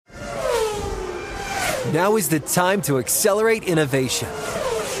Now is the time to accelerate innovation.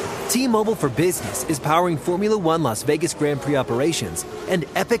 T-Mobile for Business is powering Formula One Las Vegas Grand Prix operations and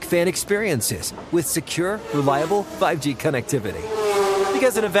epic fan experiences with secure, reliable 5G connectivity.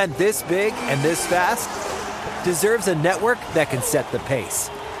 Because an event this big and this fast deserves a network that can set the pace.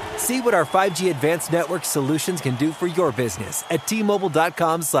 See what our 5G advanced network solutions can do for your business at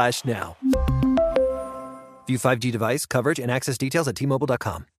T-Mobile.com/now. View 5G device coverage and access details at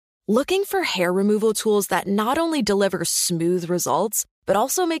T-Mobile.com. Looking for hair removal tools that not only deliver smooth results, but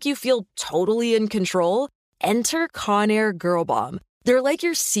also make you feel totally in control? Enter Conair Girl Bomb. They're like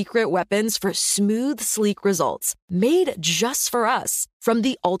your secret weapons for smooth, sleek results, made just for us. From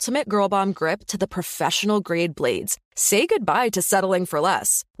the ultimate Girl Bomb grip to the professional-grade blades, say goodbye to settling for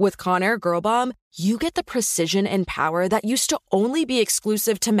less. With Conair Girl Bomb, you get the precision and power that used to only be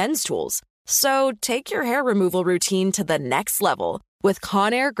exclusive to men's tools. So take your hair removal routine to the next level with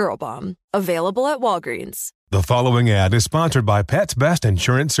Conair Girl Bomb. Available at Walgreens. The following ad is sponsored by Pets Best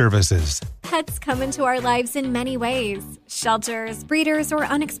Insurance Services. Pets come into our lives in many ways. Shelters, breeders, or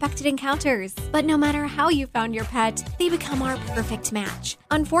unexpected encounters. But no matter how you found your pet, they become our perfect match.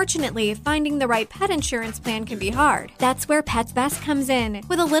 Unfortunately, finding the right pet insurance plan can be hard. That's where Pets Best comes in.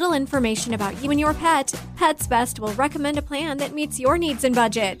 With a little information about you and your pet, Pets Best will recommend a plan that meets your needs and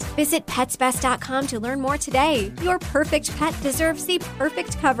budget. Visit PetsBest.com to learn more today. Your perfect pet deserves the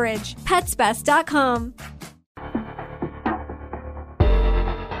perfect coverage. PetsBest.com.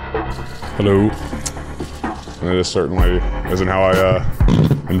 Hello. This certainly isn't how I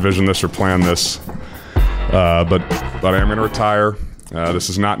envisioned this or planned this, but I am going to retire. This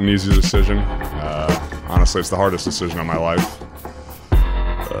is not an easy decision. Honestly, it's the hardest decision of my life,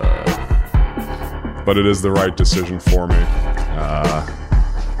 but it is the right decision for me.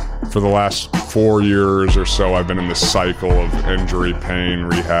 For the last 4 years or so, I've been in this cycle of injury, pain,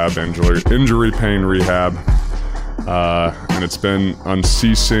 rehab, and it's been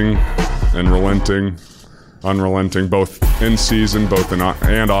unceasing and unrelenting, both in season,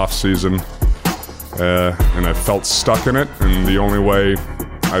 and off season. And I felt stuck in it, and the only way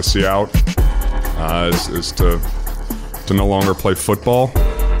I see out is to no longer play football.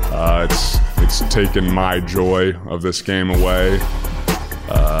 It's taken my joy of this game away,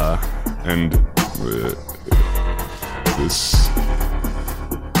 and this.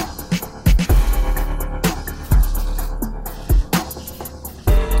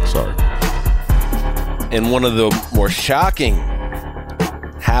 Sorry. In one of the more shocking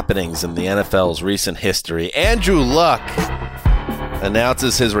happenings in the NFL's recent history, Andrew Luck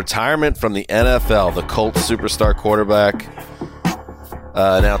announces his retirement from the NFL. The Colts superstar quarterback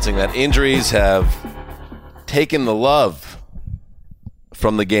announcing that injuries have taken the love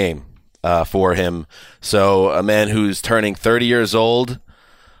from the game for him. So a man who's turning 30 years old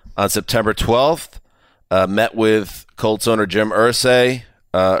on September 12th met with Colts owner Jim Irsay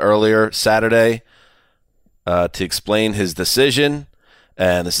earlier Saturday to explain his decision.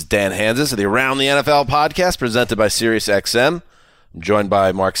 And this is Dan Hansis of the Around the NFL podcast presented by SiriusXM. I'm joined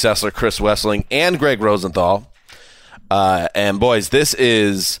by Mark Sessler, Chris Wessling, and Greg Rosenthal. And boys, this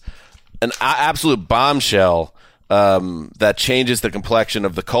is an absolute bombshell that changes the complexion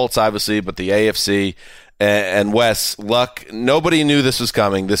of the Colts, obviously, but the AFC. And Wes, Luck, nobody knew this was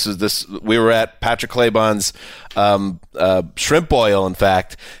coming. We were at Patrick Claybon's shrimp boil, in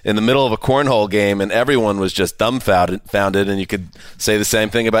fact, in the middle of a cornhole game, and everyone was just dumbfounded. And you could say the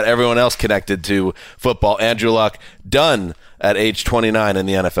same thing about everyone else connected to football. Andrew Luck, done at age 29 in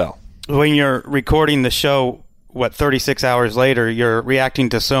the NFL. When you're recording the show, 36 hours later, you're reacting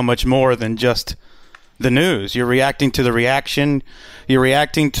to so much more than just the news. You're reacting to the reaction. You're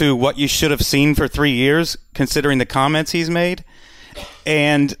reacting to what you should have seen for 3 years, considering the comments he's made.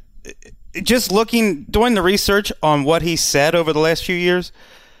 And just doing the research on what he said over the last few years,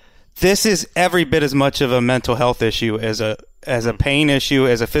 this is every bit as much of a mental health issue as a pain issue,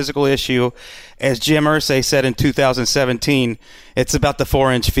 as a physical issue. As Jim Irsay said in 2017, it's about the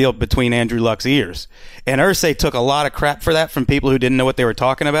 4-inch field between Andrew Luck's ears. And Irsay took a lot of crap for that from people who didn't know what they were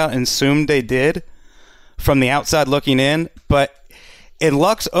talking about and assumed they did from the outside looking in. But in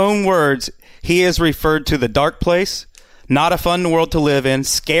Luck's own words, he has referred to the dark place, not a fun world to live in,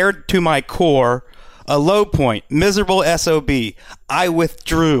 scared to my core, a low point, miserable SOB. I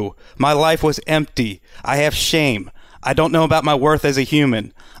withdrew. My life was empty. I have shame. I don't know about my worth as a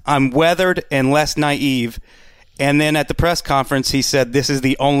human. I'm weathered and less naive. And then at the press conference, he said, this is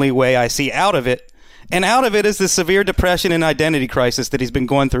the only way I see out of it. And out of it is the severe depression and identity crisis that he's been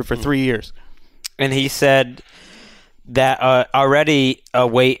going through for 3 years. And he said that already a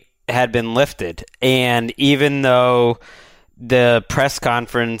weight had been lifted. And even though the press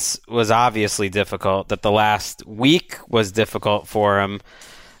conference was obviously difficult, that the last week was difficult for him.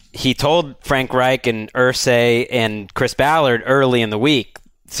 He told Frank Reich and Irsay and Chris Ballard early in the week,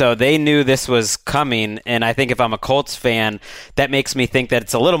 so they knew this was coming. And I think if I'm a Colts fan, that makes me think that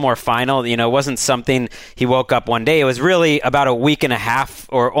it's a little more final. You know, it wasn't something he woke up one day. It was really about a week and a half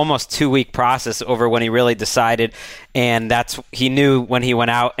or almost 2-week process over when he really decided. And he knew when he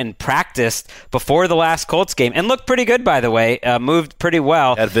went out and practiced before the last Colts game and looked pretty good, by the way, moved pretty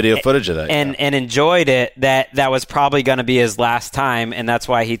well. Had video footage of that. And enjoyed it, that was probably going to be his last time. And that's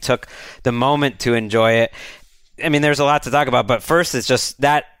why he took the moment to enjoy it. I mean, there's a lot to talk about, but first it's just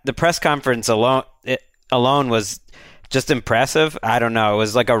that the press conference alone was just impressive. I don't know. It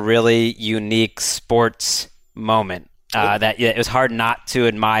was like a really unique sports moment that it was hard not to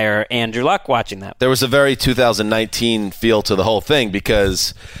admire Andrew Luck watching that. There was a very 2019 feel to the whole thing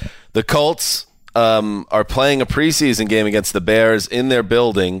because the Colts are playing a preseason game against the Bears in their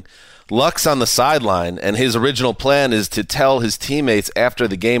building. Luck's on the sideline, and his original plan is to tell his teammates after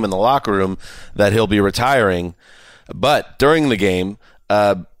the game in the locker room that he'll be retiring. But during the game,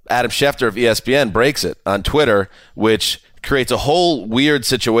 Adam Schefter of ESPN breaks it on Twitter, which creates a whole weird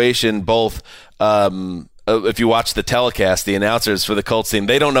situation, both if you watch the telecast, the announcers for the Colts team,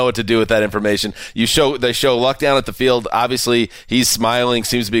 they don't know what to do with that information. They show Luck down at the field. Obviously, he's smiling,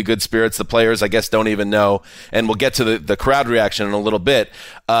 seems to be in good spirits. The players, I guess, don't even know. And we'll get to the crowd reaction in a little bit.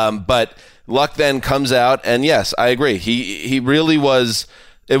 But Luck then comes out, and yes, I agree. He really was.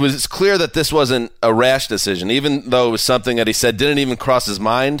 It was clear that this wasn't a rash decision, even though it was something that he said didn't even cross his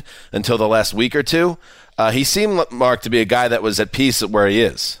mind until the last week or two. He seemed, Mark, to be a guy that was at peace where he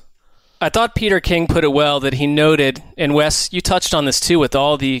is. I thought Peter King put it well that he noted, and Wes, you touched on this too with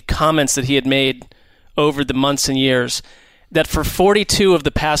all the comments that he had made over the months and years, that for 42 of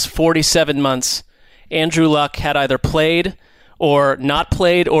the past 47 months, Andrew Luck had either played or not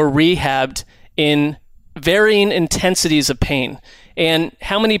played or rehabbed in varying intensities of pain. And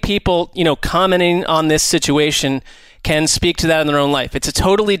how many people, commenting on this situation can speak to that in their own life? It's a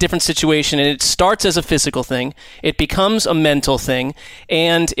totally different situation, and it starts as a physical thing. It becomes a mental thing.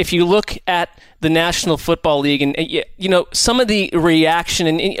 And if you look at the National Football League and, some of the reaction,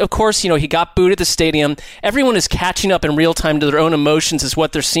 and of course, he got booed at the stadium. Everyone is catching up in real time to their own emotions is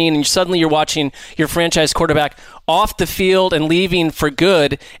what they're seeing. And suddenly you're watching your franchise quarterback off the field and leaving for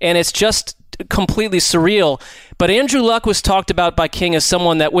good. And it's just completely surreal. But Andrew Luck was talked about by King as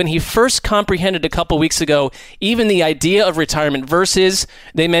someone that when he first comprehended a couple weeks ago, even the idea of retirement versus,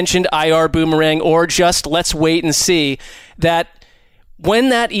 they mentioned IR boomerang or just let's wait and see, that when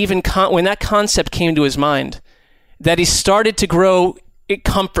that concept came to his mind, that he started to grow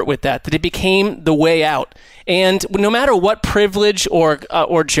comfort with that it became the way out. And no matter what privilege or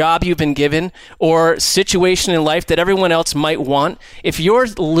job you've been given or situation in life that everyone else might want, if you're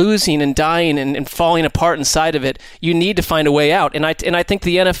losing and dying and falling apart inside of it, you need to find a way out. And I think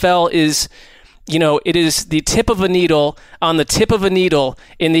the NFL is, it is the tip of a needle on the tip of a needle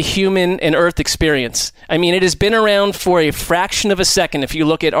in the human and earth experience. I mean, it has been around for a fraction of a second if you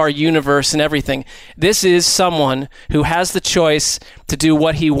look at our universe and everything. This is someone who has the choice to do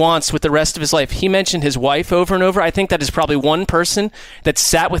what he wants with the rest of his life. He mentioned his wife over and over. I think that is probably one person that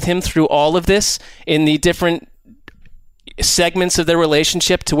sat with him through all of this in the different segments of their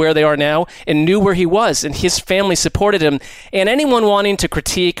relationship to where they are now and knew where he was, and his family supported him. And anyone wanting to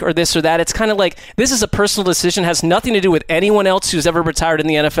critique or this or that, it's kind of like this is a personal decision, has nothing to do with anyone else who's ever retired in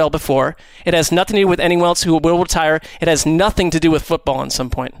the NFL before. It has nothing to do with anyone else who will retire. It has nothing to do with football at some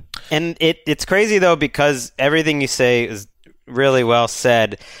point. And it's crazy though, because everything you say is really well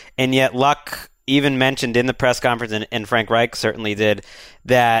said, and yet Luck even mentioned in the press conference, and Frank Reich certainly did,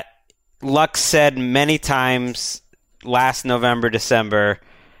 that Luck said many times last November, December,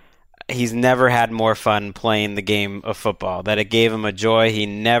 he's never had more fun playing the game of football, that it gave him a joy he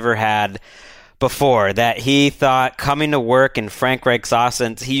never had before, that he thought coming to work in Frank Reich's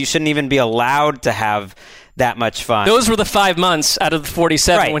offense, he shouldn't even be allowed to have that much fun. Those were the 5 months out of the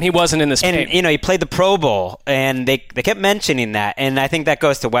 47 right. When he wasn't in this game. And, he played the Pro Bowl, and they kept mentioning that. And I think that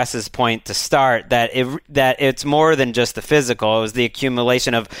goes to Wes's point to start, that it's more than just the physical. It was the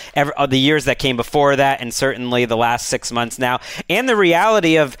accumulation of the years that came before that, and certainly the last 6 months now. And the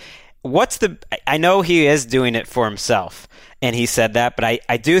reality of I know he is doing it for himself, and he said that, but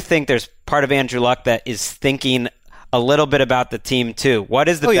I do think there's part of Andrew Luck that is thinking a little bit about the team too. What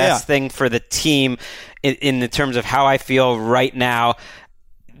is the best thing for the team in the terms of how I feel right now?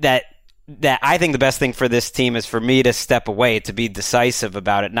 That I think the best thing for this team is for me to step away, to be decisive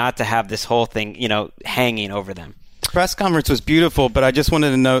about it, not to have this whole thing, hanging over them. Press conference was beautiful, but I just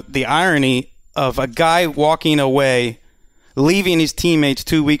wanted to note the irony of a guy walking away leaving his teammates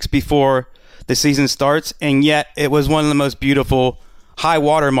 2 weeks before the season starts, and yet it was one of the most beautiful high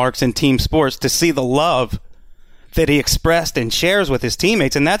water marks in team sports to see the love that he expressed and shares with his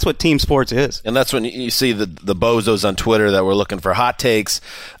teammates, and that's what team sports is. And that's when you see the bozos on Twitter that were looking for hot takes,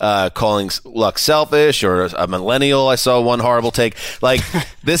 calling Luck selfish, or a millennial. I saw one horrible take. Like,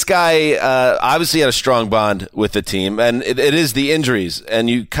 this guy obviously had a strong bond with the team, and it is the injuries, and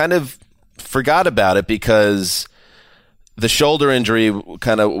you kind of forgot about it because the shoulder injury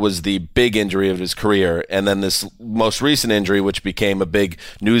kind of was the big injury of his career, and then this most recent injury, which became a big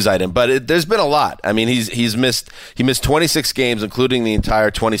news item. But there's been a lot. I mean, he missed 26 games, including the entire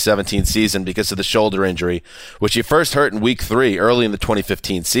 2017 season, because of the shoulder injury, which he first hurt in Week 3, early in the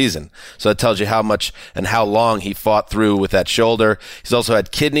 2015 season. So that tells you how much and how long he fought through with that shoulder. He's also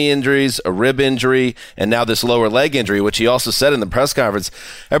had kidney injuries, a rib injury, and now this lower leg injury, which he also said in the press conference.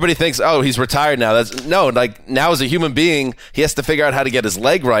 Everybody thinks, oh, he's retired now. Now as a human being, he has to figure out how to get his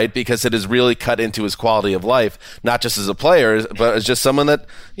leg right, because it has really cut into his quality of life, not just as a player, but as just someone that,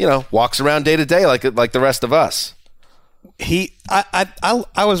 walks around day to day like the rest of us. I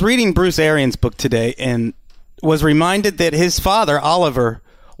was reading Bruce Arians' book today and was reminded that his father, Oliver,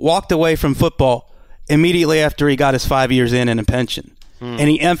 walked away from football immediately after he got his 5 years in and a pension. And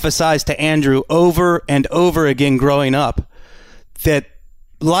he emphasized to Andrew over and over again growing up that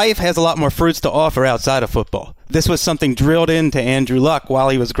life has a lot more fruits to offer outside of football. This was something drilled into Andrew Luck while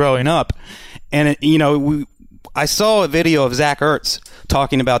he was growing up. And, I saw a video of Zach Ertz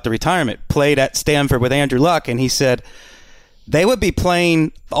talking about the retirement, played at Stanford with Andrew Luck, and he said they would be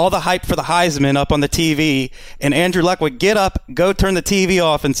playing all the hype for the Heisman up on the TV, and Andrew Luck would get up, go turn the TV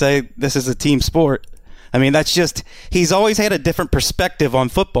off, and say, this is a team sport. I mean, that's just, he's always had a different perspective on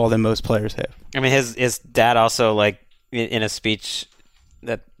football than most players have. I mean, his dad also, in a speech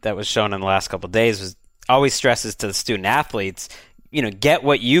that was shown in the last couple of days, was always stresses to the student athletes, get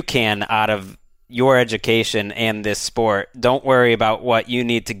what you can out of your education and this sport. Don't worry about what you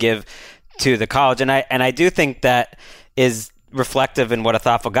need to give to the college. And I do think that is reflective in what a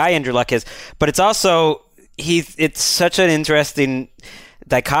thoughtful guy Andrew Luck is. But it's also, it's such an interesting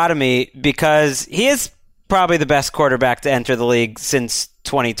dichotomy, because he is probably the best quarterback to enter the league since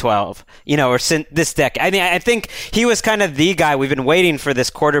 2012, or since this decade. I mean, I think he was kind of the guy. We've been waiting for this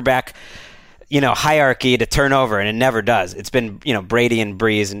quarterback, hierarchy to turn over, and it never does. It's been, Brady and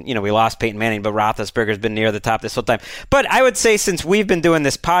Breeze, and, we lost Peyton Manning, but Roethlisberger's been near the top this whole time. But I would say, since we've been doing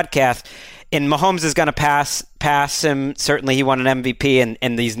this podcast, and Mahomes is going to pass him. Certainly he won an MVP,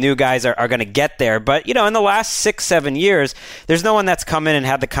 and these new guys are going to get there. But, in the last 6-7 years, there's no one that's come in and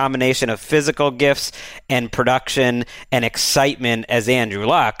had the combination of physical gifts and production and excitement as Andrew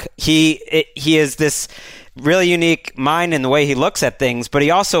Luck. He is this really unique mind in the way he looks at things, but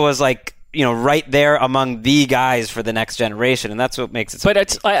he also was right there among the guys for the next generation, and that's what makes it so.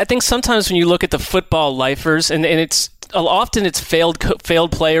 But I think sometimes when you look at the football lifers, and it's often it's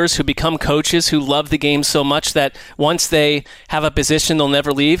failed players who become coaches who love the game so much that once they have a position, they'll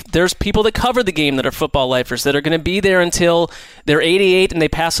never leave. There's people that cover the game that are football lifers that are going to be there until they're 88 and they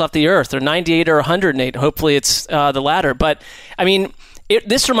pass off the earth. They're 98 or 108. Hopefully it's the latter. But, I mean,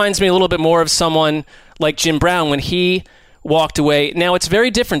 this reminds me a little bit more of someone like Jim Brown when he walked away. Now, it's very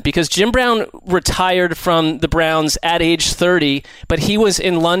different because Jim Brown retired from the Browns at age 30, but he was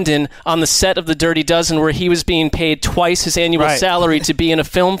in London on the set of The Dirty Dozen where he was being paid twice his annual salary to be in a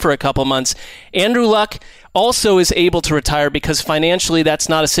film for a couple months. Andrew Luck also is able to retire because financially that's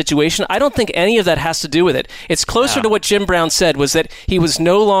not a situation. I don't think any of that has to do with it. It's closer to what Jim Brown said, was that he was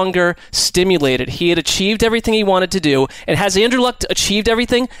no longer stimulated. He had achieved everything he wanted to do. And has Andrew Luck achieved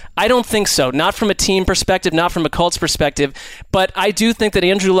everything? I don't think so. Not from a team perspective, not from a Colts perspective. But I do think that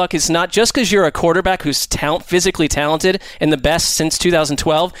Andrew Luck is not, just because you're a quarterback who's physically talented and the best since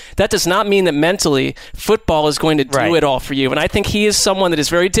 2012, that does not mean that mentally football is going to do it all for you. And I think he is someone that is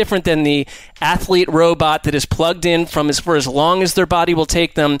very different than the athlete robot that is plugged in for as long as their body will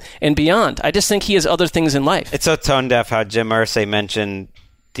take them and beyond. I just think he has other things in life. It's so tone deaf how Jim Irsay mentioned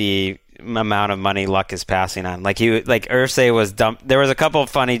the amount of money Luck is passing on. Irsay was dumb. There was a couple of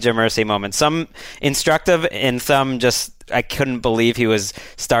funny Jim Irsay moments, some instructive and some just, I couldn't believe he was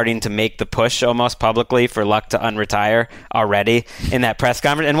starting to make the push almost publicly for Luck to unretire already in that press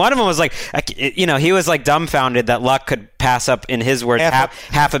conference. And one of them was he was dumbfounded that Luck could pass up, in his words, half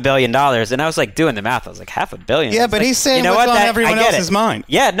 $1 billion. And I was doing the math. I was like, $500 million? Yeah, but he's saying what's on everyone else's mind.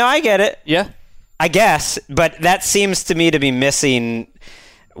 Yeah, no, I get it. Yeah. I guess, but that seems to me to be missing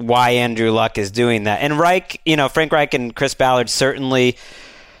why Andrew Luck is doing that. And Frank Reich and Chris Ballard certainly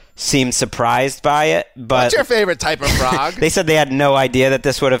seemed surprised by it. But what's your favorite type of frog? They said they had no idea that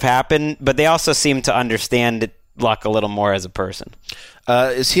this would have happened, but they also seemed to understand Luck a little more as a person.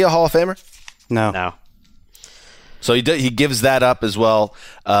 Is he a Hall of Famer? No. So he gives that up as well.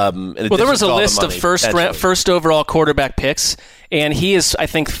 Well, there was a list of first overall quarterback picks, and he is, I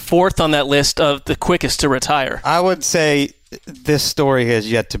think, fourth on that list of the quickest to retire. I would say this story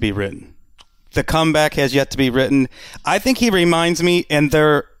has yet to be written. The comeback has yet to be written. I think he reminds me, and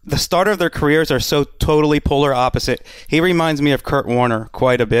the start of their careers are so totally polar opposite. He reminds me of Kurt Warner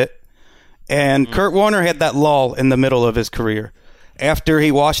quite a bit. And Kurt Warner had that lull in the middle of his career. After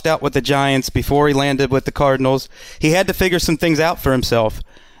he washed out with the Giants, before he landed with the Cardinals, he had to figure some things out for himself.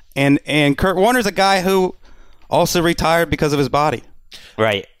 And Kurt Warner's a guy who also retired because of his body.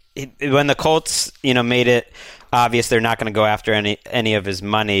 Right. When the Colts, made it obvious they're not going to go after any of his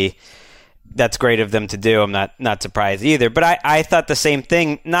money, that's great of them to do. I'm not surprised either. But I thought the same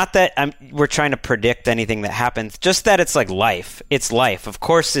thing. Not that we're trying to predict anything that happens, just that it's like life. It's life. Of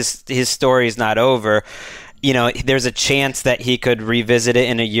course, his story is not over. There's a chance that he could revisit it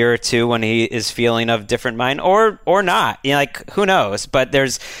in a year or two when he is feeling of different mind, or not. Who knows? But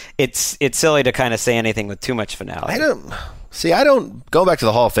it's silly to kind of say anything with too much finality. I don't go back to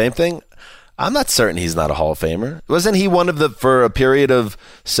the Hall of Fame thing. I'm not certain he's not a Hall of Famer. Wasn't he for a period of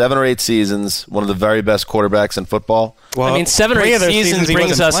 7 or 8 seasons, one of the very best quarterbacks in football? Well, 7 or 8 seasons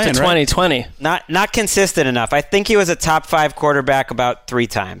brings us to 2020. Right? Not consistent enough. I think he was a top 5 quarterback about 3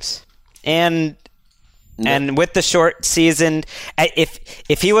 times, and with the short season,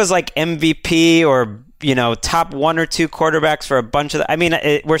 if he was like MVP or top 1 or 2 quarterbacks for a bunch of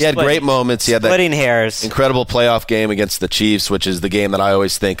he had great moments. He had splitting that hairs. Incredible playoff game against the Chiefs, which is the game that I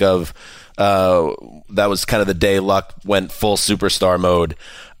always think of. That was kind of the day Luck went full superstar mode.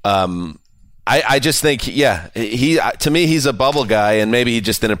 I just think, to me, he's a bubble guy, and maybe he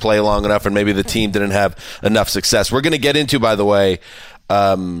just didn't play long enough, and maybe the team didn't have enough success. We're going to get into, by the way,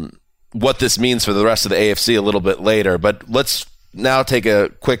 what this means for the rest of the AFC a little bit later, but let's now take a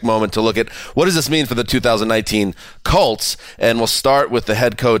quick moment to look at what does this mean for the 2019 Colts, and we'll start with the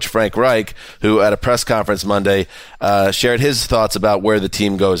head coach Frank Reich, who at a press conference Monday shared his thoughts about where the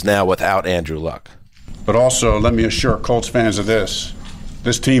team goes now without Andrew Luck. But also, let me assure Colts fans of this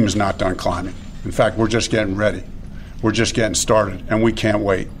team is not done climbing. In fact, we're just getting ready. We're just getting started, and we can't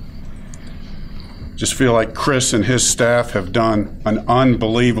wait. Just feel like Chris and his staff have done an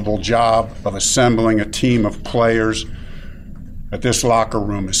unbelievable job of assembling a team of players that this locker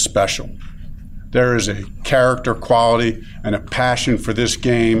room is special. There is a character quality and a passion for this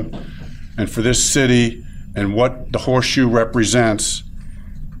game and for this city and what the horseshoe represents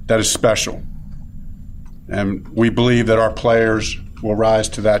that is special. And we believe that our players will rise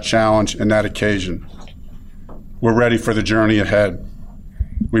to that challenge and that occasion. We're ready for the journey ahead.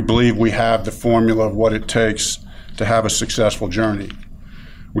 We believe we have the formula of what it takes to have a successful journey.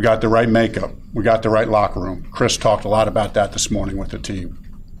 We got the right makeup. We got the right locker room. Chris talked a lot about that this morning with the team,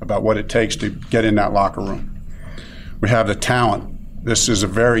 about what it takes to get in that locker room. We have the talent. This is a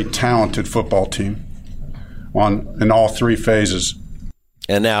very talented football team in all 3 phases.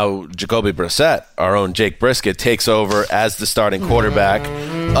 And now Jacoby Brissett, our own Jake Brisket, takes over as the starting quarterback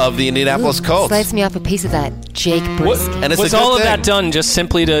of the Indianapolis Colts. Slice me off a piece of that, Jake Brisket. And it's was all of that done just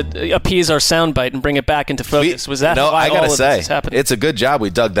simply to appease our soundbite and bring it back into focus? Was that why all of this is happening? It's a good job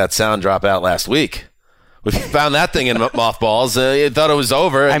we dug that sound drop out last week. We found that thing in mothballs. You thought it was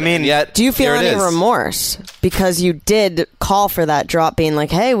over. Yet do you feel any remorse because you did call for that drop, being like,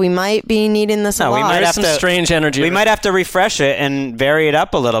 "Hey, we might be needing this a lot." We might have some strange energy. We might have to refresh it and vary it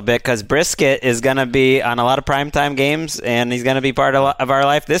up a little bit because Brisket is going to be on a lot of primetime games, and he's going to be part of our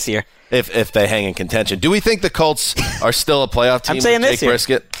life this year. If they hang in contention, do we think the Colts are still a playoff team? I'm saying with this Jake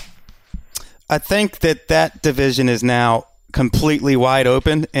Brisket. I think that division is now completely wide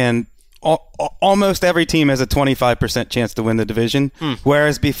open, and almost every team has a 25% chance to win the division,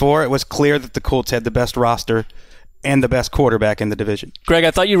 whereas before it was clear that the Colts had the best roster and the best quarterback in the division. Greg,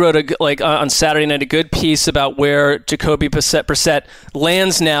 I thought you wrote on Saturday night a good piece about where Jacoby Brissett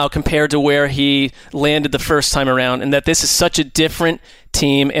lands now compared to where he landed the first time around, and that this is such a different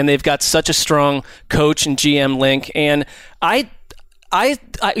team, and they've got such a strong coach and GM link. And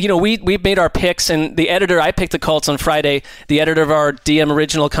we made our picks, and the editor, I picked the Colts on Friday. The editor of our DM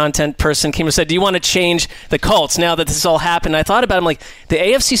original content person came and said, "Do you want to change the Colts now that this all happened?" I thought about it. I'm like, the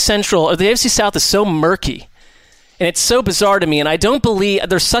AFC Central or the AFC South is so murky. And it's so bizarre to me, and I don't believe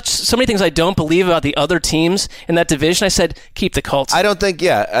there's so many things I don't believe about the other teams in that division. I said keep the Colts. I don't think,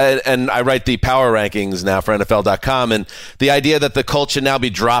 and I write the power rankings now for NFL.com, and the idea that the Colts should now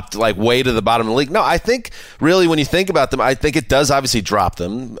be dropped like way to the bottom of the league. No, I think really when you think about them, I think it does obviously drop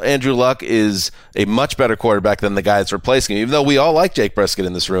them. Andrew Luck is a much better quarterback than the guy that's replacing him, even though we all like Jake Brisket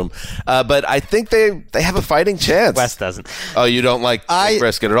in this room. But I think they have a fighting chance. Wes doesn't. Oh, you don't like Jake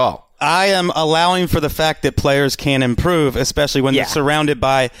Brisket at all? I am allowing for the fact that players can improve, especially when they're surrounded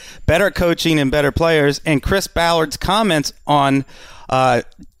by better coaching and better players. And Chris Ballard's comments on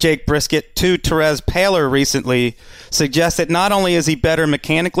Jake Brisket to Therese Paler recently suggests that not only is he better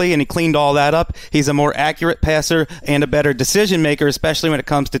mechanically and he cleaned all that up, he's a more accurate passer and a better decision maker, especially when it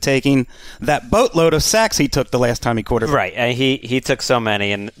comes to taking that boatload of sacks he took the last time he quarterbacked. Right. And he took so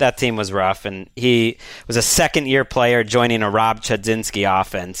many, and that team was rough. And he was a second-year player joining a Rob Chudzinski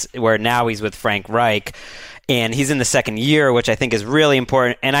offense, where now he's with Frank Reich. And he's in the second year, which I think is really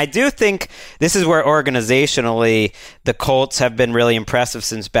important. And I do think this is where organizationally the Colts have been really impressive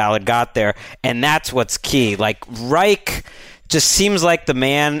since Ballard got there. And that's what's key. Like, Reich just seems like the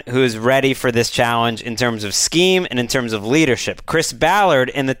man who's ready for this challenge in terms of scheme and in terms of leadership. Chris Ballard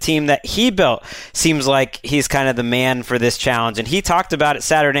and the team that he built seems like he's kind of the man for this challenge. And he talked about it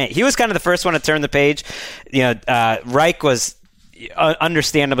Saturday night. He was kind of the first one to turn the page. Reich was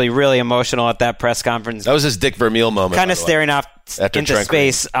understandably really emotional at that press conference. That was his Dick Vermeil moment. Kind of staring off into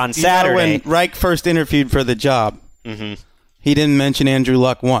space on Saturday. When Reich first interviewed for the job, he didn't mention Andrew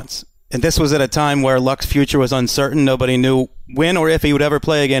Luck once. And this was at a time where Luck's future was uncertain. Nobody knew when or if he would ever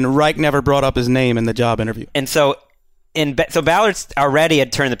play again. Reich never brought up his name in the job interview. And so Ballard's already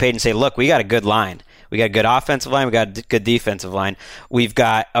had turned the page and say, look, we got a good line. We got a good offensive line. We got a good defensive line. We've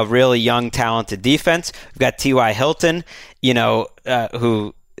got a really young, talented defense. We've got T.Y. Hilton,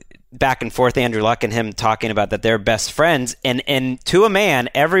 who back and forth, Andrew Luck and him talking about that they're best friends. And to a man,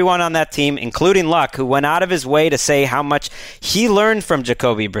 everyone on that team, including Luck, who went out of his way to say how much he learned from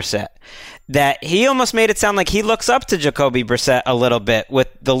Jacoby Brissett, that he almost made it sound like he looks up to Jacoby Brissett a little bit with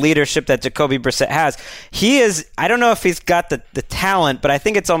the leadership that Jacoby Brissett has. He is, I don't know if he's got the talent, but I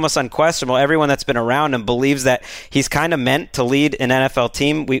think it's almost unquestionable. Everyone that's been around him believes that he's kind of meant to lead an NFL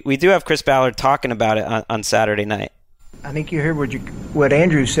team. We do have Chris Ballard talking about it on Saturday night. I think you heard what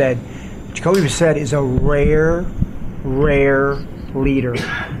Andrew said. Jacoby Brissett is a rare leader.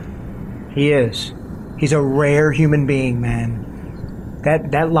 He is. He's a rare human being, man.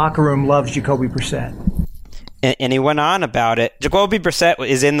 That locker room loves Jacoby Brissett. And he went on about it. Jacoby Brissett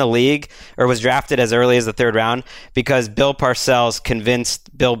is in the league, or was drafted as early as the third round, because Bill Parcells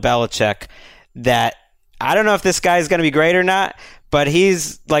convinced Bill Belichick that, I don't know if this guy is going to be great or not, but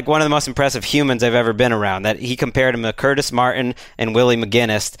he's like one of the most impressive humans I've ever been around. That he compared him to Curtis Martin and Willie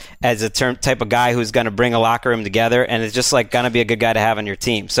McGinnis as a type of guy who's going to bring a locker room together, and is just like going to be a good guy to have on your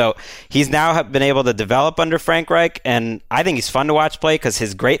team. So he's now been able to develop under Frank Reich, and I think he's fun to watch play because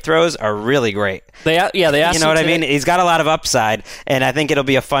his great throws are really great. They asked you know what I mean? He's got a lot of upside, and I think it'll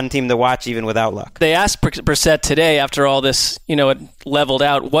be a fun team to watch even without Luck. They asked Brissett today, after all this, it leveled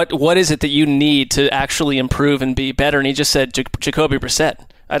out, what is it that you need to actually improve and be better? And he just said, Jacoby Brissett.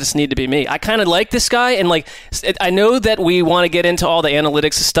 I just need to be me. I kind of like this guy, and I know that we want to get into all the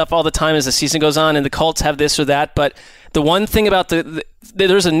analytics stuff all the time as the season goes on, and the Colts have this or that, but the one thing about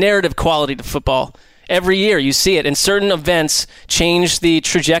there's a narrative quality to football. Every year you see it, and certain events change the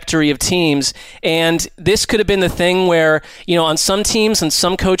trajectory of teams, and this could have been the thing where, on some teams and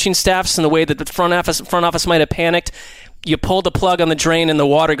some coaching staffs, and the way that the front office might have panicked, you pull the plug on the drain and the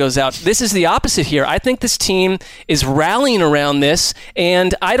water goes out. This is the opposite here. I think this team is rallying around this,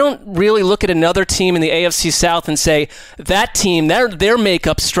 and I don't really look at another team in the AFC South and say, that team, their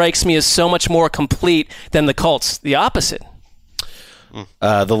makeup strikes me as so much more complete than the Colts. The opposite.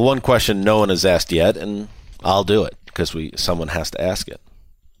 The one question no one has asked yet, and I'll do it because someone has to ask it.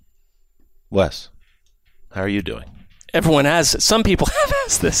 Wes, how are you doing? Everyone has. Some people have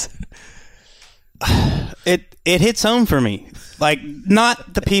asked this. It hits home for me.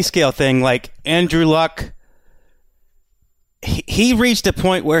 Not the P-scale thing. Andrew Luck, he reached a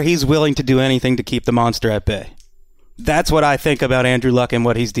point where he's willing to do anything to keep the monster at bay. That's what I think about Andrew Luck and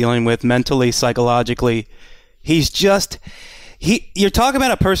what he's dealing with mentally, psychologically. He's just... You're talking about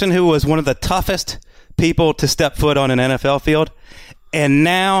a person who was one of the toughest people to step foot on an NFL field, and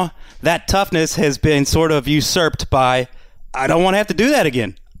now that toughness has been sort of usurped by, I don't want to have to do that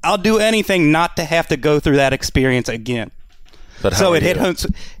again. I'll do anything not to have to go through that experience again. But so it hit home.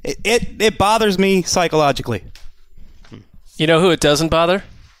 It bothers me psychologically. You know who it doesn't bother?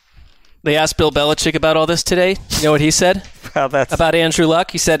 They asked Bill Belichick about all this today. You know what he said? Well, about Andrew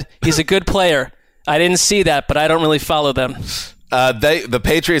Luck? He said, he's a good player. I didn't see that, but I don't really follow them. The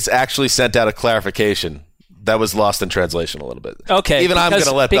Patriots actually sent out a clarification. That was lost in translation a little bit. Okay. Even I'm going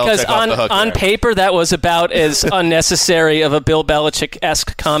to let Belichick off the hook. On there. paper, that was about as unnecessary of a Bill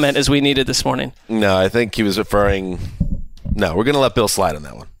Belichick-esque comment as we needed this morning. No, I think he was referring... No, we're going to let Bill slide on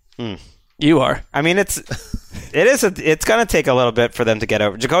that one. You are. I mean, it's going to take a little bit for them to get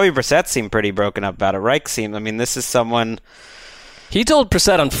over. Jacoby Brissett seemed pretty broken up about it. Reich seemed... I mean, this is someone... He told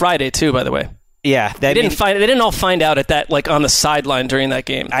Brissett on Friday, too, by the way. Yeah, they didn't all find out at that, like, on the sideline during that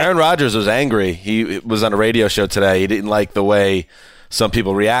game. Aaron Rodgers was angry. He was on a radio show today. He didn't like the way some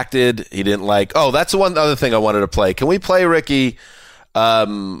people reacted. He didn't like. Oh, that's the one other thing I wanted to play. Can we play, Ricky?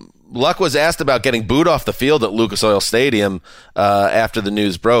 Luck was asked about getting booed off the field at Lucas Oil Stadium after the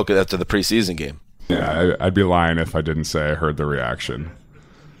news broke after the preseason game. Yeah, I'd be lying if I didn't say I heard the reaction.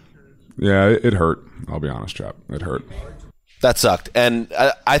 Yeah, it hurt. I'll be honest, Chap. It hurt. That sucked. And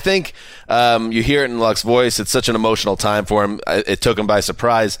I think you hear it in Luck's voice. It's such an emotional time for him. It took him by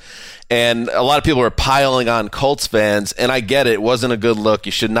surprise. And a lot of people were piling on Colts fans. And I get it. It wasn't a good look.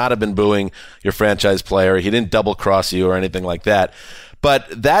 You should not have been booing your franchise player. He didn't double-cross you or anything like that. But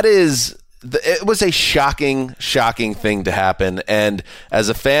it was a shocking thing to happen. And as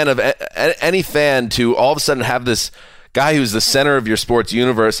a fan of any fan, to all of a sudden have this guy who's the center of your sports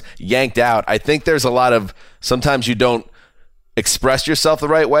universe yanked out, I think there's a lot of, sometimes you don't express yourself the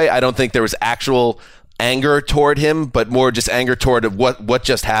right way. I don't think there was actual anger toward him, but more just anger toward what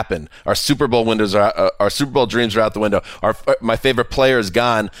just happened. Our Super Bowl our Super Bowl dreams are out the window. My favorite player is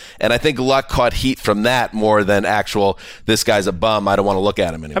gone, and I think Luck caught heat from that more than actual, this guy's a bum, I don't want to look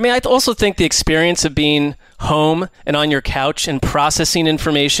at him anymore. I mean, I also think the experience of being home and on your couch and processing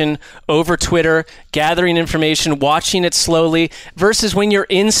information over Twitter, gathering information, watching it slowly, versus when you're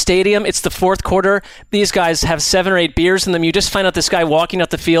in stadium, it's the fourth quarter, these guys have 7 or 8 beers in them, you just find out this guy walking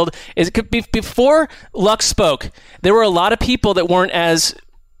out the field. Before Luck spoke, there were a lot of people that weren't as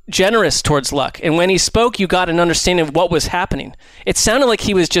generous towards Luck, and when he spoke, you got an understanding of what was happening. It sounded like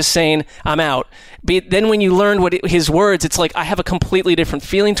he was just saying, I'm out. But then when you learned his words, it's like, I have a completely different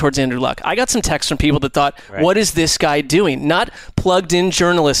feeling towards Andrew Luck. I got some texts from people that thought, What is this guy doing? Not plugged-in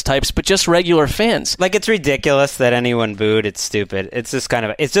journalist types, but just regular fans. Like, it's ridiculous that anyone booed. It's stupid. It's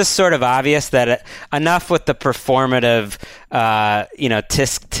just sort of obvious that enough with the performative,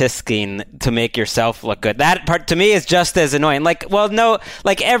 tisking to make yourself look good. That part, to me, is just as annoying.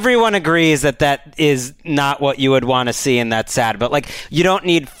 Everyone agrees that is not what you would want to see, and that's sad. But, you don't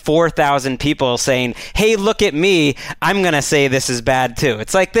need 4,000 people saying, hey, look at me, I'm going to say this is bad too.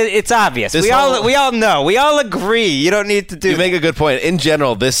 It's like, it's obvious. We all know. We all agree. You don't need to do You make a good point. In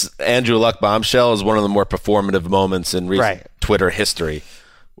general, this Andrew Luck bombshell is one of the more performative moments in recent Twitter history.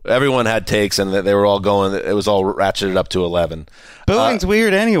 Everyone had takes, and they were all going, it was all ratcheted up to 11. Booing's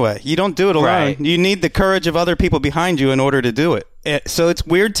weird anyway. You don't do it alone. Right. You need the courage of other people behind you in order to do it. So it's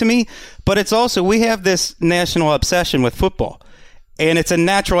weird to me, but it's also, we have this national obsession with football. And it's a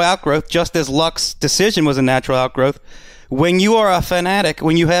natural outgrowth, just as Luck's decision was a natural outgrowth. When you are a fanatic,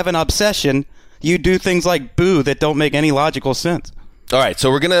 when you have an obsession, you do things like boo that don't make any logical sense. All right, so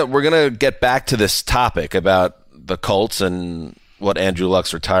we're gonna get back to this topic about the Colts and what Andrew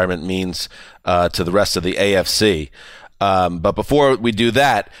Luck's retirement means to the rest of the AFC. But before we do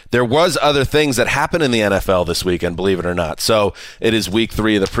that, there was other things that happened in the NFL this weekend, believe it or not. So it is week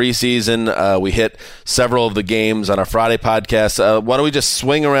 3 of the preseason. We hit several of the games on our Friday podcast. Why don't we just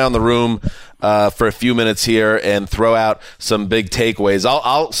swing around the room for a few minutes here and throw out some big takeaways.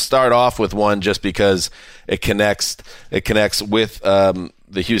 I'll start off with one just because it connects with the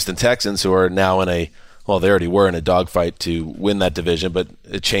Houston Texans, who are now they already were in a dogfight to win that division, but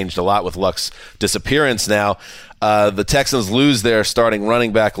it changed a lot with Luck's disappearance now. The Texans lose their starting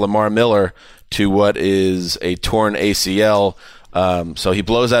running back, Lamar Miller, to what is a torn ACL. So he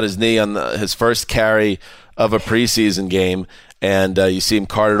blows out his knee on his first carry of a preseason game, and you see him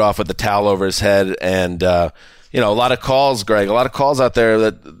carted off with the towel over his head. And, a lot of calls, Greg, out there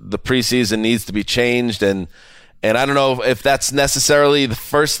that the preseason needs to be changed. And I don't know if that's necessarily the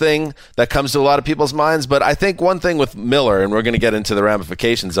first thing that comes to a lot of people's minds, but I think one thing with Miller, and we're going to get into the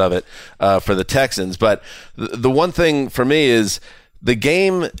ramifications of it for the Texans, but the one thing for me is the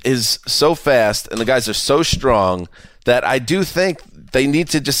game is so fast and the guys are so strong that I do think they need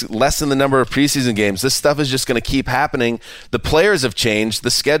to just lessen the number of preseason games. This stuff is just going to keep happening. The players have changed. The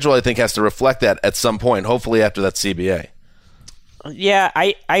schedule, I think, has to reflect that at some point, hopefully after that CBA. Yeah,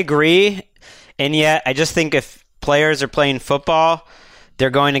 I agree. And yet, I just think if players are playing football, they're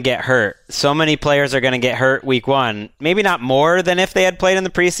going to get hurt. So many players are going to get hurt week 1. Maybe not more than if they had played in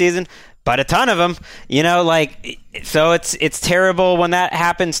the preseason, but a ton of them, so it's terrible when that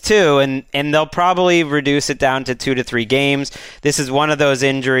happens too. And they'll probably reduce it down to 2 to 3 games. This is one of those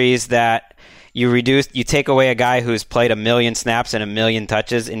injuries that you take away a guy who's played 1 million snaps and 1 million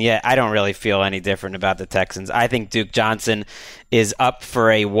touches. And yet I don't really feel any different about the Texans. I think Duke Johnson is up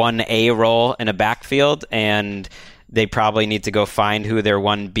for a 1A role in a backfield, and they probably need to go find who their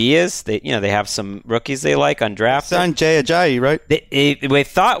 1B is. They have some rookies they like undrafted. Signed Jay Ajayi, right?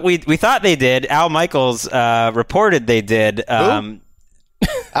 We thought they did. Al Michaels reported they did.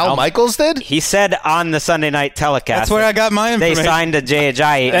 Al Michaels did? He said on the Sunday night telecast. That's where I got my information. They signed a Jay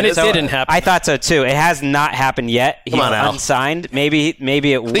Ajayi. And it didn't happen. I thought so too. It has not happened yet. He's unsigned. Maybe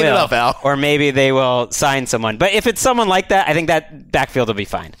it will. Clean it up, Al. Or maybe they will sign someone. But if it's someone like that, I think that backfield will be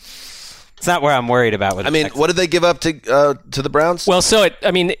fine. It's not where I'm worried about with Texans. What did they give up to the Browns? Well, so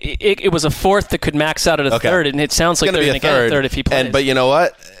it was a fourth that could max out at a third, and it sounds like they're going to get a third if he plays. But you know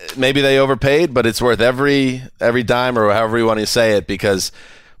what? Maybe they overpaid, but it's worth every dime or however you want to say it, because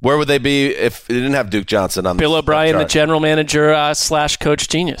where would they be if they didn't have Duke Johnson on Bill O'Brien, the general manager / coach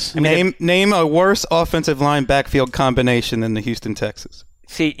genius. Name a worse offensive line backfield combination than the Houston Texans.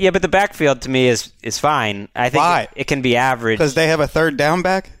 See, yeah, but the backfield to me is fine. I think Why? It can be average. Because they have a third down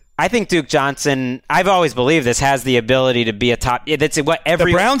back? I think Duke Johnson, I've always believed this, has the ability to be a top. That's what the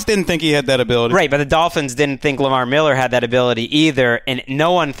Browns didn't think he had that ability. Right, but the Dolphins didn't think Lamar Miller had that ability either, and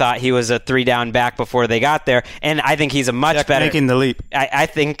no one thought he was a 3-down back before they got there. And I think he's a much better. Making the leap. I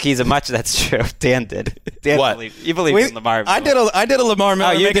think he's a much. That's true. Dan did. What? You believe in Lamar Miller? I did a Lamar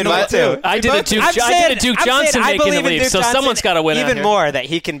Miller. Oh, you did that too. I did a Duke Johnson making the leap. So someone's got to win. Even more that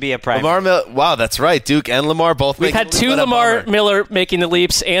he can be a prime. Lamar Miller. Wow, that's right. Duke and Lamar both. We've had 2 Lamar Miller making the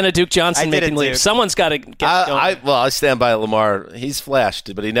leaps and a Duke Johnson making leaps. Someone's got to get going. I stand by Lamar. He's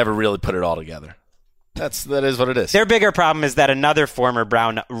flashed, but he never really put it all together. That is what it is. Their bigger problem is that another former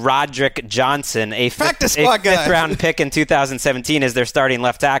Brown, Roderick Johnson, a fifth-round pick in 2017, is their starting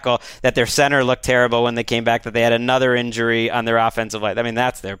left tackle, that their center looked terrible when they came back, that they had another injury on their offensive line. I mean,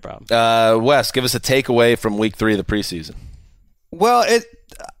 that's their problem. Wes, give us a takeaway from week 3 of the preseason. Well,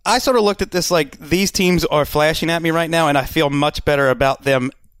 I sort of looked at this like these teams are flashing at me right now, and I feel much better about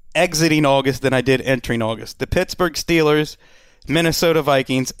them exiting August than I did entering August. The Pittsburgh Steelers, Minnesota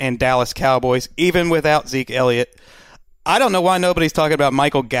Vikings, and Dallas Cowboys, even without Zeke Elliott. I don't know why nobody's talking about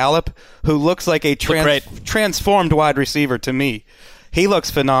Michael Gallup, who looks like a transformed wide receiver to me. He looks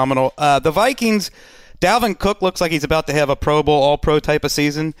phenomenal. The Vikings, Dalvin Cook looks like he's about to have a Pro Bowl, All-Pro type of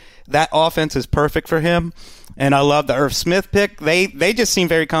season. That offense is perfect for him. And I love the Irv Smith pick. They just seem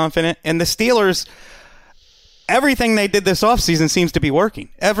very confident. And the Steelers, everything they did this offseason seems to be working.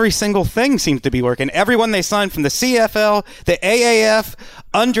 Every single thing seems to be working. Everyone they signed from the CFL, the AAF,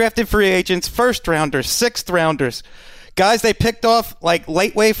 undrafted free agents, first-rounders, sixth-rounders, guys they picked off like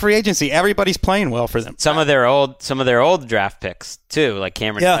late-wave free agency. Everybody's playing well for them. Some of their old draft picks too, like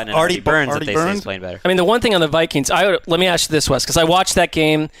Cameron Sutton and Artie Burns, that they say is playing better. I mean, the one thing on the Vikings, let me ask you this, Wes, because I watched that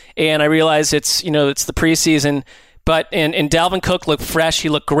game and I realized it's the preseason, but and Dalvin Cook looked fresh. He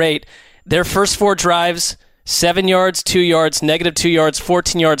looked great. Their first 4 drives, 7 yards, 2 yards, -2 yards,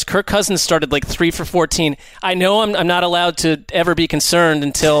 14 yards. Kirk Cousins started like 3 for 14. I know I'm not allowed to ever be concerned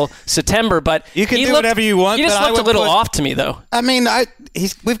until September, but you can do whatever you want. He just looked a little off to me, though. I mean,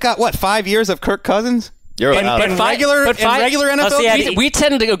 we've got 5 years of Kirk Cousins. You're in regular NFL. We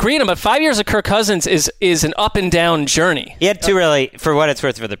tend to agree on him, but 5 years of Kirk Cousins is an up and down journey. He had 2 really, for what it's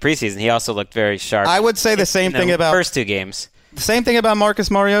worth, for the preseason. He also looked very sharp. I would say the same thing about first 2 games. The same thing about Marcus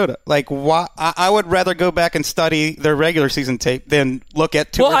Mariota. Like, I would rather go back and study their regular season tape than look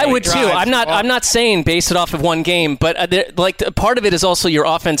at 2 Well, I would too. I'm not saying base it off of one game, but part of it is also your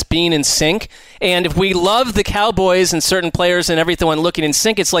offense being in sync. And if we love the Cowboys and certain players and everyone looking in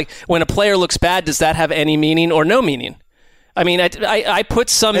sync, it's like when a player looks bad, does that have any meaning or no meaning? I mean, I put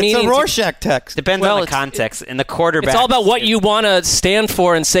some meaning. It's a Rorschach text. Depends on the context and the quarterback. It's all about what you want to stand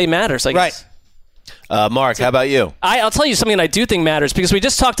for and say matters, I guess. Right. Mark, how about you? I'll tell you something I do think matters, because we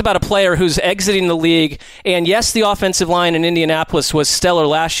just talked about a player who's exiting the league, and yes, the offensive line in Indianapolis was stellar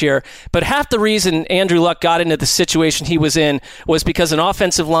last year, but half the reason Andrew Luck got into the situation he was in was because an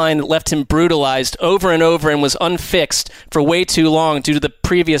offensive line that left him brutalized over and over and was unfixed for way too long due to the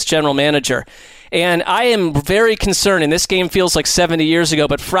previous general manager. And I am very concerned, and this game feels like 70 years ago,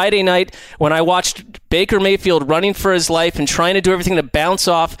 but Friday night when I watched Baker Mayfield running for his life and trying to do everything to bounce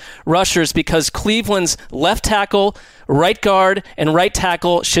off rushers because Cleveland's left tackle, right guard and right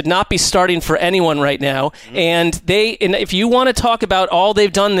tackle should not be starting for anyone right now. And if you want to talk about all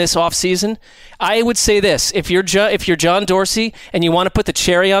they've done this offseason, I would say this. If you're John Dorsey and you want to put the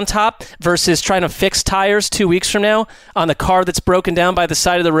cherry on top versus trying to fix tires 2 weeks from now on the car that's broken down by the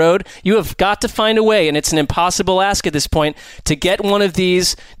side of the road, you have got to find a way, and it's an impossible ask at this point, to get one of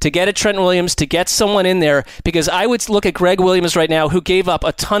these, to get a Trent Williams, to get someone in there, because I would look at Greg Williams right now, who gave up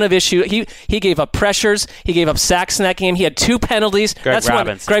a ton of issue. He gave up pressures. He gave up sacks in that game. He had 2 penalties. Greg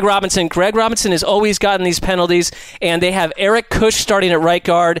Robinson. Greg Robinson has always gotten these penalties, and they have Eric Kush starting at right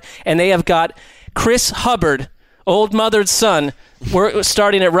guard, and they have got Chris Hubbard, old mother's son, we're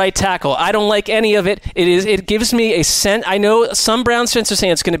starting at right tackle. I don't like any of it. It gives me a sense. I know some Browns fans are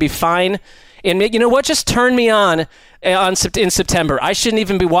saying it's going to be fine. And you know what? Just turn me on in September. I shouldn't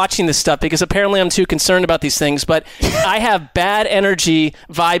even be watching this stuff because apparently I'm too concerned about these things. But I have bad energy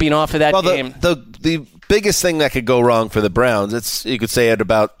vibing off of that game. The biggest thing that could go wrong for the Browns, you could say it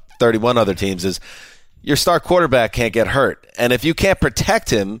about 31 other teams, is your star quarterback can't get hurt. And if you can't protect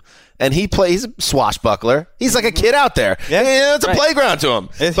him, and he's a swashbuckler. He's like a kid out there. Yeah, it's a playground to him.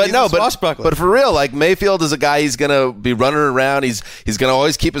 But for real, like Mayfield is a guy. He's gonna be running around. He's gonna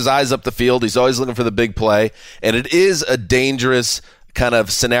always keep his eyes up the field. He's always looking for the big play, and it is a dangerous kind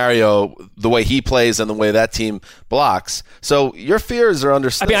of scenario the way he plays and the way that team blocks. So your fears are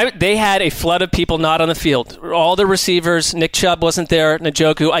understood. I mean, they had a flood of people not on the field. All the receivers, Nick Chubb wasn't there,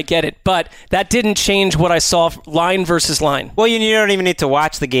 Njoku, I get it. But that didn't change what I saw line versus line. Well, you don't even need to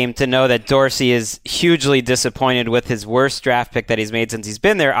watch the game to know that Dorsey is hugely disappointed with his worst draft pick that he's made since he's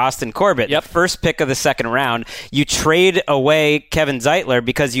been there, Austin Corbett. Yep. First pick of the second round. You trade away Kevin Zeitler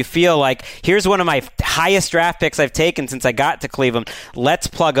because you feel like, here's one of my highest draft picks I've taken since I got to Cleveland. Let's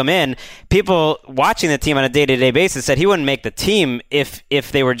plug him in. People watching the team on a day-to-day basis said he wouldn't make the team if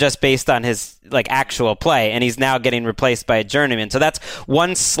they were just based on his actual play, and he's now getting replaced by a journeyman. So that's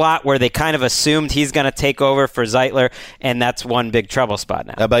one slot where they kind of assumed he's going to take over for Zeitler, and that's one big trouble spot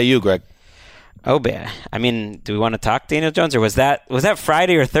now. How about you, Greg? Oh, man. I mean, do we want to talk Daniel Jones, or was that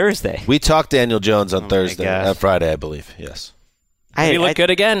Friday or Thursday? We talked Daniel Jones on Thursday. Friday, I believe. Yes. He looked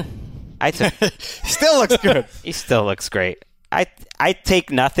good again. Still looks good. He still looks great. I take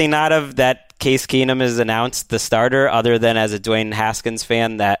nothing out of that Case Keenum is announced the starter, other than as a Dwayne Haskins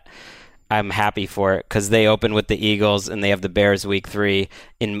fan that I'm happy for it, because they open with the Eagles and they have the Bears week 3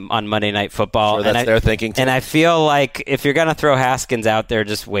 on Monday Night Football. Sure, that's their thinking too. And I feel like if you're going to throw Haskins out there,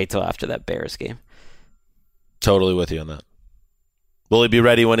 just wait till after that Bears game. Totally with you on that. Will he be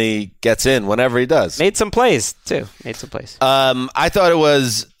ready when he gets in, whenever he does? Made some plays, too. I thought it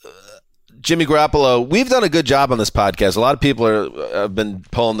was Jimmy Garoppolo. We've done a good job on this podcast. A lot of people have been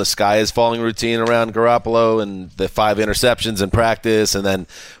pulling the sky is falling routine around Garoppolo and the 5 interceptions in practice, and then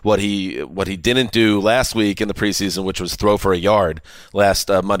what he didn't do last week in the preseason, which was throw for a yard last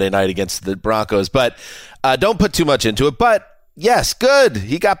Monday night against the Broncos. But don't put too much into it. But yes, good.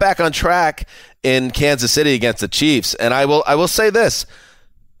 He got back on track in Kansas City against the Chiefs. And I will say this.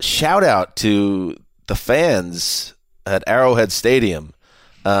 Shout out to the fans at Arrowhead Stadium.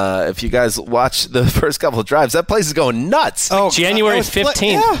 If you guys watch the first couple of drives, that place is going nuts. January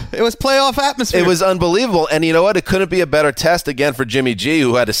 15th. It was playoff atmosphere. It was unbelievable. And you know what? It couldn't be a better test again for Jimmy G,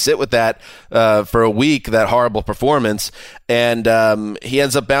 who had to sit with that for a week, that horrible performance. And he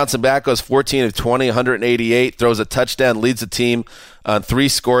ends up bouncing back, goes 14 of 20, 188, throws a touchdown, leads the team on 3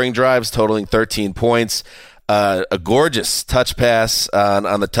 scoring drives, totaling 13 points. A gorgeous touch pass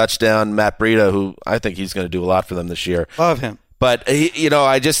on the touchdown. Matt Breida, who I think he's going to do a lot for them this year. Love him. But,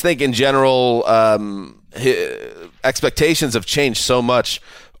 I just think in general, expectations have changed so much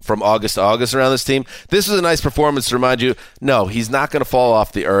from August to August around this team. This was a nice performance to remind you, no, he's not going to fall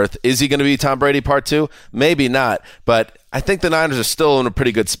off the earth. Is he going to be Tom Brady part 2? Maybe not. But I think the Niners are still in a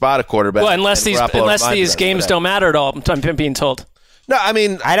pretty good spot at quarterback. Well, unless these games don't matter at all, I'm being told. No, I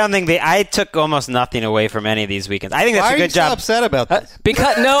mean, I don't think I took almost nothing away from any of these weekends. I think that's a good job. Why are you so upset about this?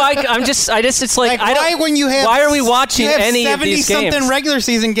 Because it's like why are we watching any of these games? 70-something regular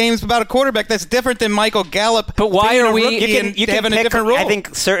season games about a quarterback that's different than Michael Gallup? But why are we? You can having a different role? I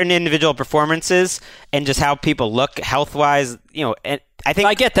think certain individual performances and just how people look health wise. And I think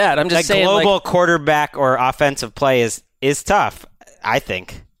I get that. I'm just saying, global quarterback or offensive play is tough. I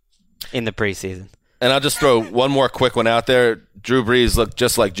think in the preseason. And I'll just throw one more quick one out there. Drew Brees looked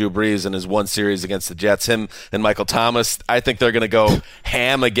just like Drew Brees in his one series against the Jets. Him and Michael Thomas, I think they're going to go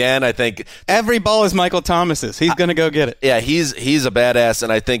ham again. I think every ball is Michael Thomas's. He's going to go get it. Yeah, he's a badass,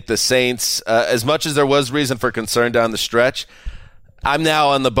 and I think the Saints, as much as there was reason for concern down the stretch, I'm now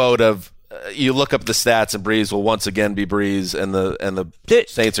on the boat of, you look up the stats, and Breeze will once again be Breeze, and the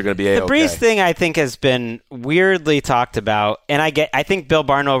Saints are going to be The Breeze thing, I think, has been weirdly talked about, and I think Bill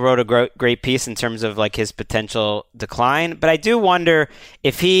Barnwell wrote a great piece in terms of like his potential decline. But I do wonder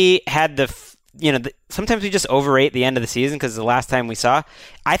if he had sometimes we just overrate the end of the season because the last time we saw,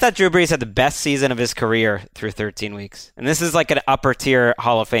 I thought Drew Brees had the best season of his career through 13 weeks. And this is like an upper tier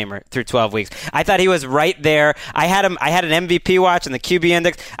Hall of Famer through 12 weeks. I thought he was right there. I had an MVP watch and the QB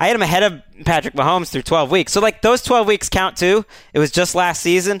index. I had him ahead of Patrick Mahomes through 12 weeks. So like those 12 weeks count too. It was just last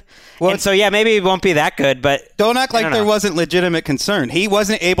season. Well, and so yeah, maybe it won't be that good, but don't act like there wasn't legitimate concern. He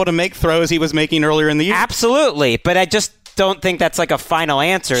wasn't able to make throws he was making earlier in the year. Absolutely. But I just don't think that's like a final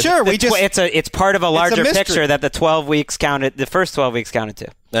answer. Sure, it's part of a larger picture that the 12 weeks counted. The first 12 weeks counted too.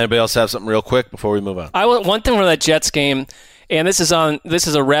 Anybody else have something real quick before we move on? One thing from that Jets game, and this is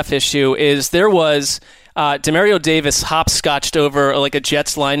a ref issue, is there was Demario Davis hopscotched over like a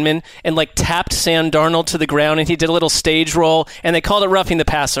Jets lineman and like tapped Sam Darnold to the ground, and he did a little stage roll, and they called it roughing the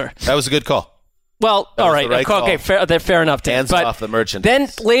passer. That was a good call. Well, all right, okay, fair enough. Hands off the merchant. Then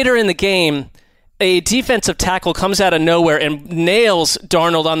later in the game, a defensive tackle comes out of nowhere and nails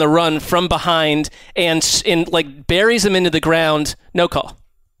Darnold on the run from behind and like buries him into the ground. No call.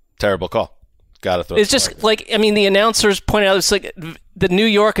 Terrible call. Got to throw. It's just like, I mean, the announcers pointed out. It's like the New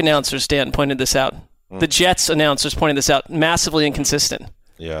York announcers, Dan, pointed this out. The Jets announcers pointed this out. Massively inconsistent.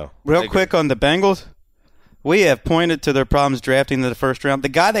 Yeah. Real quick on the Bengals. We have pointed to their problems drafting in the first round. The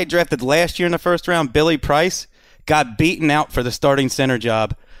guy they drafted last year in the first round, Billy Price, got beaten out for the starting center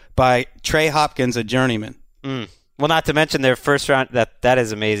job by Trey Hopkins, a journeyman. Well, not to mention their first round, that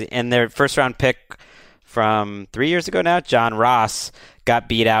is amazing. And their first round pick from 3 years ago now, John Ross, got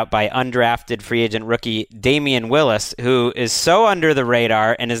beat out by undrafted free agent rookie Damian Willis, who is so under the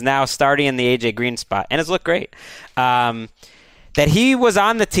radar and is now starting in the A.J. Green spot and has looked great. That he was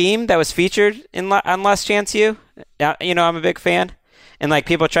on the team that was featured on Last Chance U. I'm a big fan. And like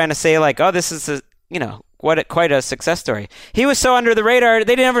people trying to say like, oh, this is quite a success story. He was so under the radar,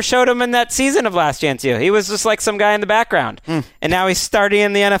 they never showed him in that season of Last Chance U. He was just like some guy in the background. And now he's starting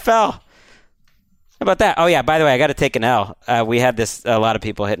in the NFL. How about that? Oh, yeah, by the way, I got to take an L. We had this, a lot of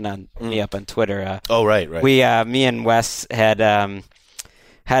people hitting on me up on Twitter. Right. Me and Wes had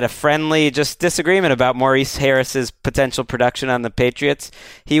a friendly just disagreement about Maurice Harris's potential production on the Patriots.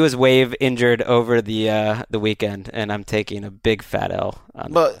 He was wave injured over the weekend, and I'm taking a big fat L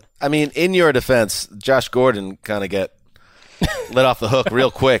on that. I mean, in your defense, Josh Gordon kind of get let off the hook real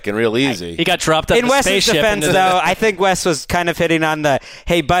quick and real easy. He got dropped out of the spaceship. In Wes's defense, though, I think Wes was kind of hitting on the,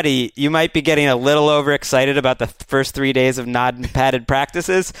 hey, buddy, you might be getting a little overexcited about the first 3 days of non-padded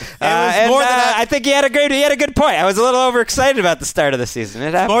practices. I think he had a good point. I was a little overexcited about the start of the season.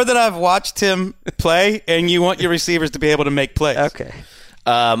 It happened. More than I've watched him play, and you want your receivers to be able to make plays. Okay.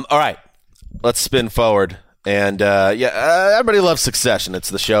 All right. Let's spin forward. And, everybody loves Succession. It's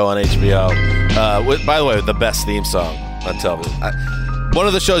the show on HBO. By the way, the best theme song on television. One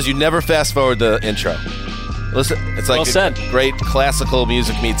of the shows you never fast forward the intro. Listen, it's like great classical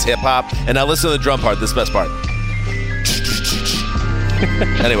music meets hip-hop. And now listen to the drum part. This is the best part.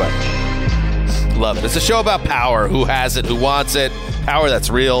 Anyway, love it. It's a show about power. Who has it? Who wants it? Power that's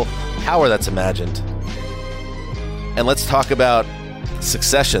real. Power that's imagined. And let's talk about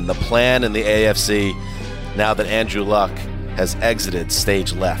Succession, the plan in the AFC now that Andrew Luck has exited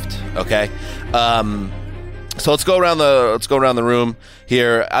stage left. Okay, so let's go around the room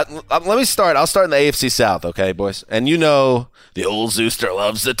here. Let me start. I'll start in the AFC South. Okay, boys, and the old Zooster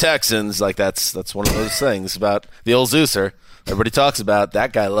loves the Texans. Like that's one of those things about the old Zooster. Everybody talks about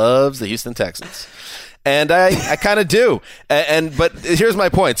that guy loves the Houston Texans. And I kind of do. But here's my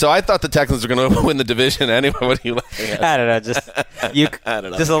point. So I thought the Texans were going to win the division anyway. What are you laughing at? I don't know. I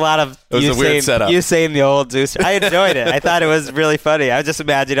don't know. Just a lot of it was a weird setup. You saying the old Zeus. I enjoyed it. I thought it was really funny. I was just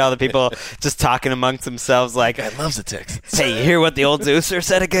imagining all the people just talking amongst themselves like, I love the Texans. Hey, you hear what the old Zeuser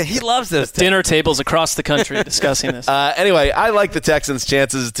said again? He loves those Texans. Dinner tables across the country discussing this. Anyway, I like the Texans'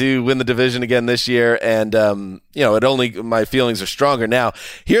 chances to win the division again this year. And, my feelings are stronger now.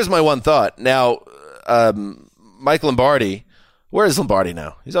 Here's my one thought. Now, Mike Lombardi, where is Lombardi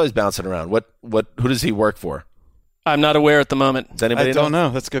now? He's always bouncing around. Who does he work for? I'm not aware at the moment. Does anybody I don't know.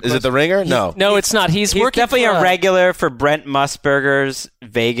 That's a good question. Is it the Ringer? No. No, it's not. He's working definitely a regular for Brent Musburger's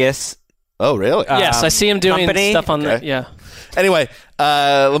Vegas. Oh, really? Yes, I see him doing company? Stuff on that. Yeah. Anyway,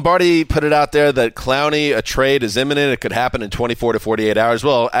 Lombardi put it out there that Clowney, a trade is imminent. It could happen in 24 to 48 hours.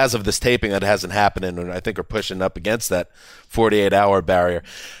 Well, as of this taping, that hasn't happened, and I think we're pushing up against that 48-hour barrier.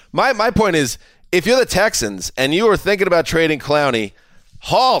 My point is, if you're the Texans and you were thinking about trading Clowney,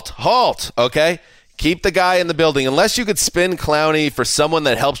 halt, okay? Keep the guy in the building. Unless you could spin Clowney for someone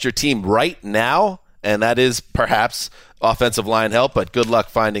that helps your team right now, and that is perhaps offensive line help, but good luck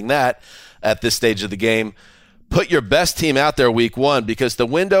finding that at this stage of the game. Put your best team out there week one, because the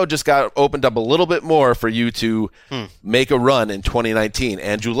window just got opened up a little bit more for you to make a run in 2019.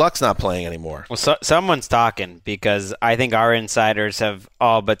 Andrew Luck's not playing anymore. Well, someone's talking, because I think our insiders have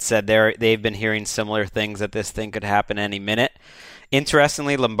all but said they've been hearing similar things, that this thing could happen any minute.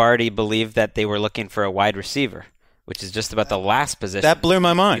 Interestingly, Lombardi believed that they were looking for a wide receiver, which is just about the last position. That blew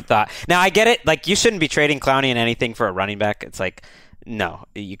my mind. Now, I get it. Like, you shouldn't be trading Clowney in anything for a running back. It's like, no,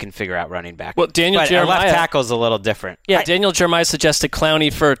 you can figure out running back. Well, Daniel Jeremiah, left tackle's a little different. Yeah, Daniel Jeremiah suggested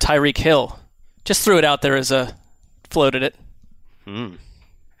Clowney for Tyreek Hill. Just threw it out there floated it. I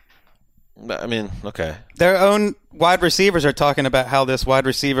mean, okay. Their own wide receivers are talking about how this wide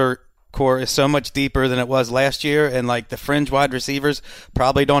receiver core is so much deeper than it was last year, and like the fringe wide receivers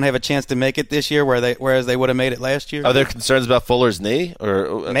probably don't have a chance to make it this year, whereas they would have made it last year. Are there concerns about Fuller's knee,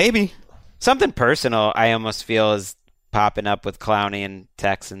 or maybe something personal? I almost feel is popping up with Clowney and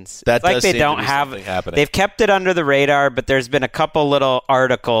Texans. That like does they seem don't to be have. something happening. They've kept it under the radar, but there's been a couple little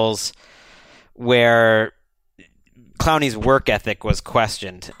articles where Clowney's work ethic was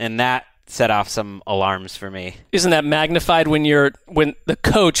questioned, and that set off some alarms for me. Isn't that magnified when the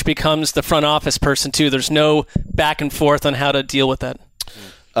coach becomes the front office person too? There's no back and forth on how to deal with that.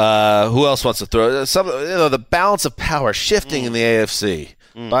 Who else wants to throw? The balance of power shifting in the AFC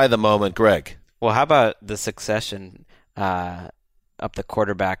by the moment, Greg. Well, how about the succession up the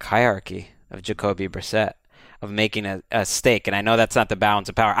quarterback hierarchy of Jacoby Brissett, of making a stake? And I know that's not the balance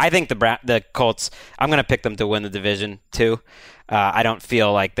of power. I think the Colts, I'm going to pick them to win the division too. I don't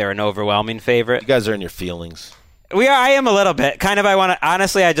feel like they're an overwhelming favorite. You guys are in your feelings. We are. I am a little bit. Kind of.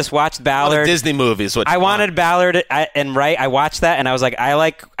 Honestly, I just watched Ballard. Disney movies. I wanted Ballard and Wright. I watched that and I was like, I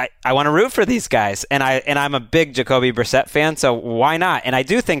want to root for these guys. And I'm a big Jacoby Brissett fan, so why not? And I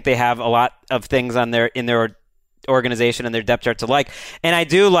do think they have a lot of things in their organization and their depth chart to like. And I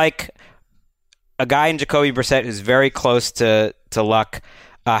do like a guy in Jacoby Brissett who's very close to Luck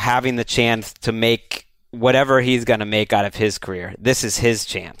having the chance to make whatever he's going to make out of his career. This is his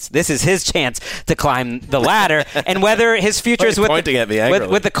chance. This is his chance to climb the ladder. And whether his future is with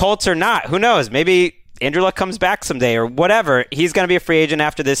the Colts or not, who knows? Maybe Andrew Luck comes back someday or whatever. He's going to be a free agent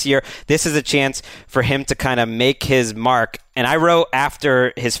after this year. This is a chance for him to kind of make his mark. And I wrote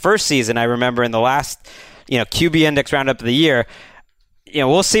after his first season, I remember in the last QB index roundup of the year,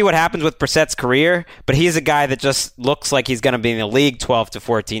 we'll see what happens with Brissett's career, but he's a guy that just looks like he's going to be in the league 12 to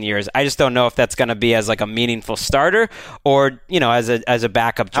 14 years. I just don't know if that's going to be as like a meaningful starter or, as a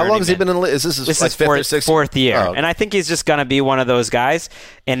backup journeyman. How long has he been in the league? Is this his fifth or sixth? Fourth year. Oh. And I think he's just going to be one of those guys,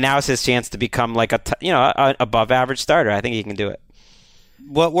 and now's his chance to become like an above average starter. I think he can do it.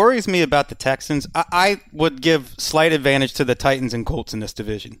 What worries me about the Texans, I would give slight advantage to the Titans and Colts in this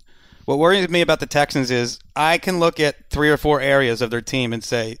division. What worries me about the Texans is I can look at 3 or 4 areas of their team and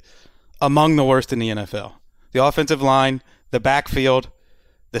say among the worst in the NFL. The offensive line, the backfield,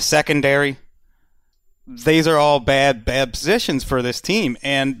 the secondary. These are all bad positions for this team.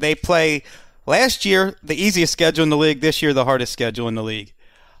 And they play last year the easiest schedule in the league, this year the hardest schedule in the league.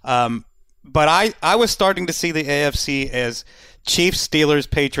 But I was starting to see the AFC as Chiefs, Steelers,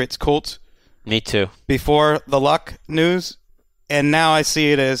 Patriots, Colts. Me too. Before the Luck news. And now I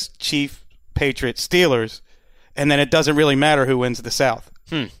see it as Chiefs, Patriots, Steelers, and then it doesn't really matter who wins the South.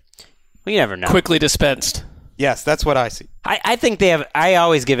 We never know. Quickly dispensed. Yes, that's what I see. I think they have. I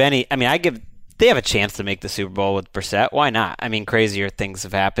always give any. I mean, they have a chance to make the Super Bowl with Brissett. Why not? I mean, crazier things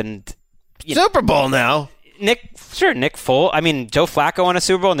have happened. Super Bowl now. Nick Foles. I mean, Joe Flacco won a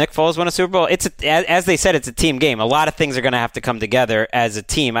Super Bowl. Nick Foles won a Super Bowl. As they said, it's a team game. A lot of things are going to have to come together as a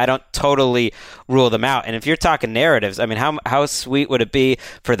team. I don't totally rule them out. And if you're talking narratives, I mean, how sweet would it be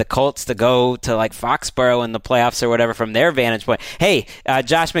for the Colts to go to like Foxborough in the playoffs or whatever from their vantage point? Hey,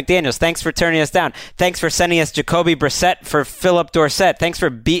 Josh McDaniels, thanks for turning us down. Thanks for sending us Jacoby Brissett for Philip Dorsett. Thanks for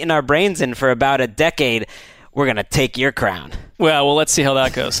beating our brains in for about a decade. We're going to take your crown. Well, let's see how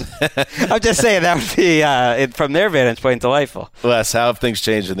that goes. I'm just saying that would be, from their vantage point, delightful. Wes, how have things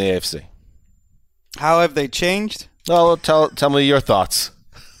changed in the AFC? How have they changed? Well, tell me your thoughts.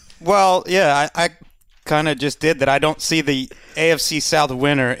 Well, yeah, I kind of just did that. I don't see the AFC South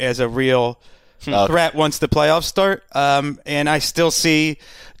winner as a real threat once the playoffs start. And I still see,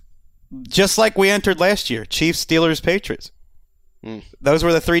 just like we entered last year, Chiefs, Steelers, Patriots. Those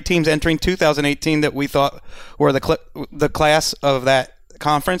were the 3 teams entering 2018 that we thought were the class of that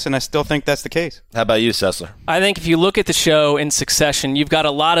conference, and I still think that's the case. How about you, Sessler? I think if you look at the show in succession, you've got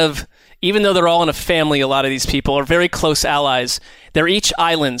a lot of, even though they're all in a family, a lot of these people are very close allies. They're each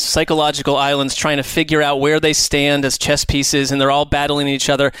islands, psychological islands, trying to figure out where they stand as chess pieces, and they're all battling each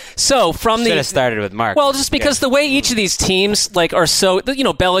other. So from Should have started with Mark. Well, just because the way each of these teams are so,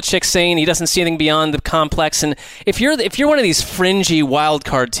 Belichick saying he doesn't see anything beyond the complex, and if you're one of these fringy wild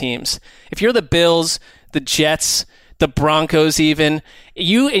card teams, if you're the Bills, the Jets, the Broncos, even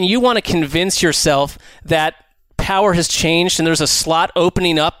you want to convince yourself that power has changed and there's a slot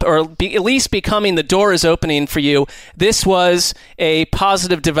opening up, or at least becoming, the door is opening for you. This was a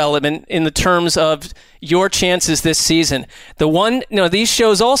positive development in the terms of your chances this season. These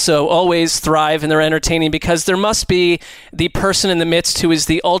shows also always thrive and they're entertaining because there must be the person in the midst who is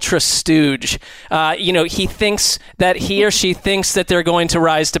the ultra stooge. He thinks that he or she thinks that they're going to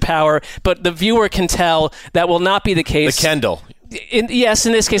rise to power, but the viewer can tell that will not be the case. The Kendall. In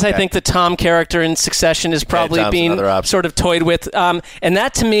this case, I think the Tom character in Succession is probably being sort of toyed with, and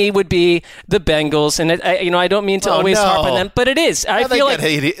that to me would be the Bengals. And I don't mean to always harp on them, but it is. I feel like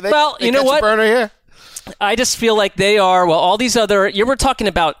you know what? Burner here? I just feel like they are. Well, all these other. We're talking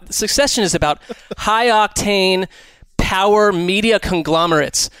about Succession is about high octane power media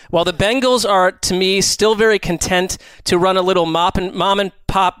conglomerates, while the Bengals are, to me, still very content to run a little mom and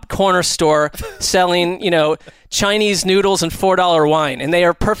pop corner store selling, Chinese noodles and $4 wine, and they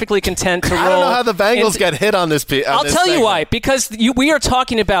are perfectly content to roll. I don't know how the Bengals get hit on this. I'll tell you why. Because we are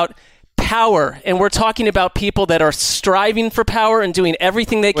talking about power, and we're talking about people that are striving for power and doing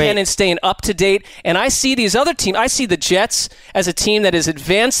everything they can and staying up to date. And I see these other teams. I see the Jets as a team that has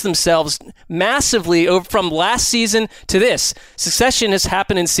advanced themselves massively from last season to this. Succession has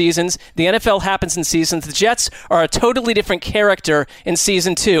happened in seasons. The NFL happens in seasons. The Jets are a totally different character in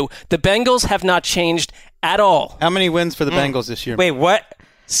season 2. The Bengals have not changed at all. How many wins for the Bengals this year? Wait, what?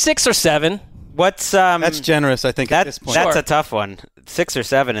 6 or 7. What's That's generous, I think, at this point. That's a tough one. 6 or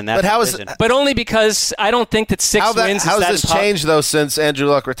 7 in that division. But only because I don't think that 6 wins is that. How's this changed, though, since Andrew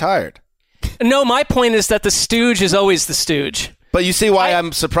Luck retired? No, my point is that the stooge is always the stooge. But you see why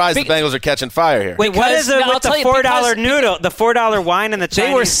I'm surprised the Bengals are catching fire here. Wait, what is it with the $4 noodle, the $4 wine and the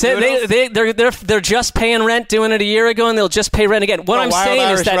Chinese noodles? They're just paying rent, doing it a year ago, and they'll just pay rent again. What I'm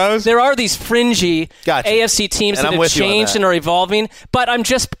saying is that there are these fringy AFC teams that have changed and are evolving, but I'm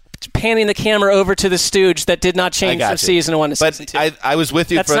just panning the camera over to the stooge that did not change from season 1 to season 2. But I was with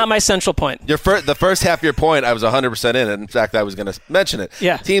you. That's not my central point. The first half of your point, I was 100% in it. In fact, I was going to mention it.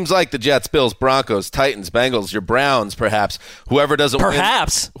 Yeah. Teams like the Jets, Bills, Broncos, Titans, Bengals, your Browns, perhaps. Whoever doesn't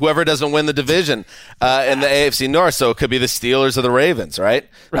win the division in the AFC North. So it could be the Steelers or the Ravens, right?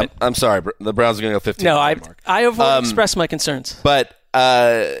 I'm sorry, the Browns are going to go 15. No, I have expressed my concerns. But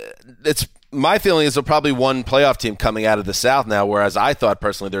it's. My feeling is there'll probably one playoff team coming out of the South now, whereas I thought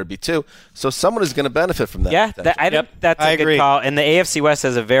personally there would be 2. So someone is going to benefit from that. Yeah, I think that's a good call. And the AFC West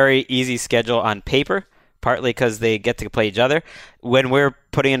has a very easy schedule on paper, partly because they get to play each other. When we're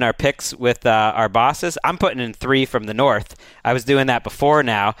putting in our picks with our bosses, I'm putting in 3 from the North. I was doing that before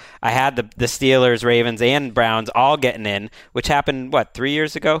now. I had the Steelers, Ravens, and Browns all getting in, which happened, 3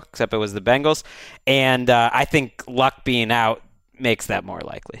 years ago, except it was the Bengals. And I think Luck being out makes that more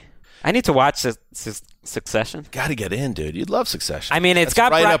likely. I need to watch Succession. Got to get in, dude. You'd love Succession. I mean, it's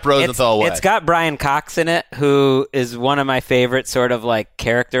got up Rosenthal way. It's got Brian Cox in it, who is one of my favorite sort of like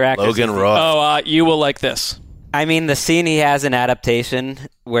character actors. Logan Roth. You will like this. I mean, the scene he has in Adaptation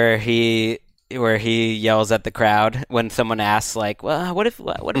where he yells at the crowd when someone asks, like, "Well, what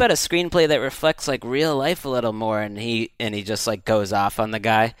about a screenplay that reflects like real life a little more?" And he just like goes off on the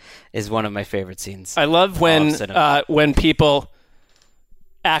guy, is one of my favorite scenes. I love when people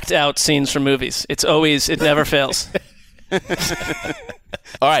act out scenes from movies. It never fails.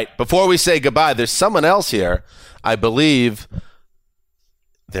 All right, before we say goodbye, there's someone else here. I believe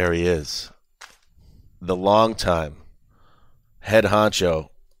there he is. The longtime head honcho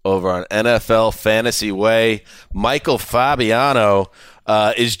over on NFL Fantasy Way, Michael Fabiano,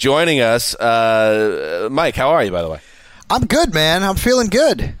 is joining us. Mike, how are you, by the way? I'm good, man. I'm feeling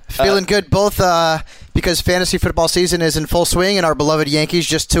good. Feeling good both because fantasy football season is in full swing and our beloved Yankees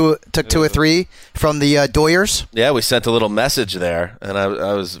just took 2 or 3 from the Doyers. Yeah, we sent a little message there, and I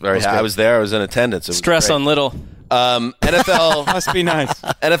was very happy. I was there. I was in attendance. Stress on little. NFL must be nice.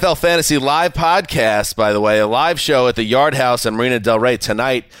 NFL Fantasy Live podcast, by the way, a live show at the Yard House in Marina Del Rey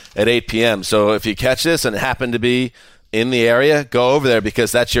tonight at 8 p.m. So if you catch this and happen to be in the area, go over there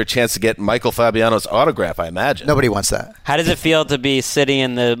because that's your chance to get Michael Fabiano's autograph, I imagine. Nobody wants that. How does it feel to be sitting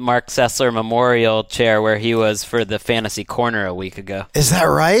in the Mark Sessler Memorial chair where he was for the Fantasy Corner a week ago? Is that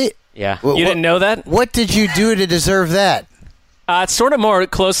right? Yeah. You didn't know that? What did you do to deserve that? It's sort of more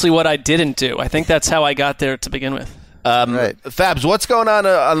closely what I didn't do. I think that's how I got there to begin with. Fabs, what's going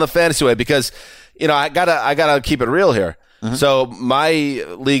on the fantasy way? Because I gotta keep it real here. Mm-hmm. So my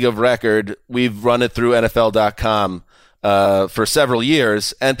league of record, we've run it through NFL.com for several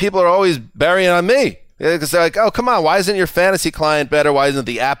years, and people are always burying on me. Because they're like, oh, come on, why isn't your fantasy client better? Why isn't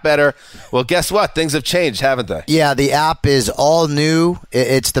the app better? Well, guess what? Things have changed, haven't they? Yeah, the app is all new.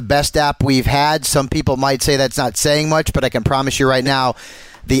 It's the best app we've had. Some people might say that's not saying much, but I can promise you right now,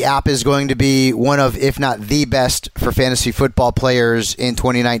 the app is going to be one of, if not the best, for fantasy football players in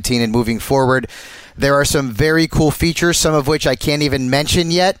 2019 and moving forward. There are some very cool features, some of which I can't even mention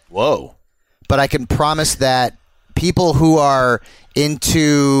yet. Whoa. But I can promise that people who are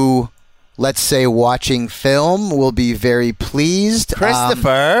into, let's say, watching film will be very pleased.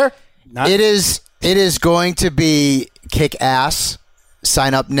 Christopher. It is going to be kick-ass.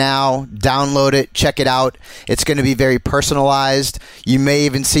 Sign up now, download it, check it out. It's going to be very personalized. You may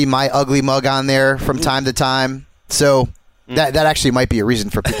even see my ugly mug on there from time to time. So that actually might be a reason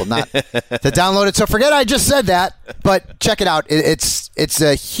for people not to download it. So forget I just said that, but check it out. It's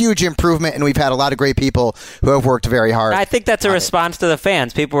a huge improvement, and we've had a lot of great people who have worked very hard. I think that's a response to the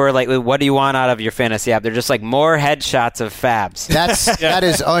fans. People were like, what do you want out of your fantasy app? They're just like, more headshots of Fabs. That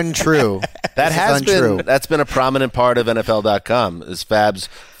is untrue. That's been a prominent part of NFL.com is Fabs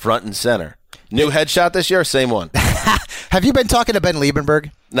front and center. New headshot this year, same one. Have you been talking to Ben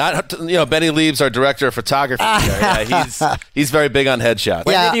Liebenberg? Benny Lieb's our director of photography. He's very big on headshots.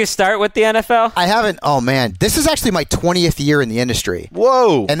 When did you start with the NFL? I haven't. Oh man, this is actually my 20th year in the industry.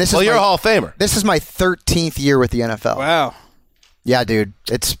 Whoa! And you're a Hall of Famer. This is my 13th year with the NFL. Wow. Yeah, dude,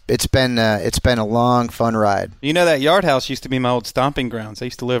 it's been a long, fun ride. You know that Yard House used to be my old stomping grounds. I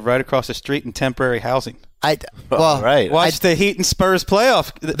used to live right across the street in temporary housing. Watch the Heat and Spurs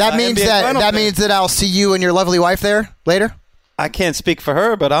playoff. That means that I'll see you and your lovely wife there later. I can't speak for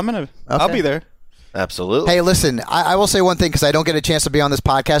her, but I'll be there. Absolutely. Hey, listen, I will say one thing because I don't get a chance to be on this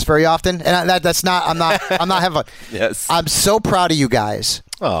podcast very often, and I'm not having fun. Yes. I'm so proud of you guys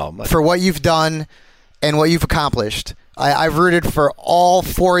for what you've done and what you've accomplished. I've rooted for all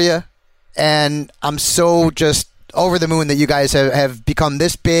for you, and I'm so just over the moon that you guys have become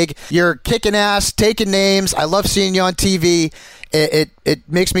this big. You're kicking ass, taking names. I love seeing you on TV. It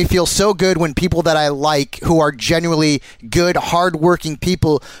makes me feel so good when people that I like, who are genuinely good, hardworking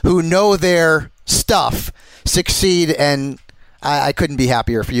people who know their stuff, succeed, and I couldn't be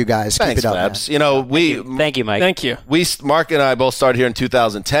happier for you guys. Thanks, keep it up, Fabs. Thank you, Mike. Thank you. Mark and I both started here in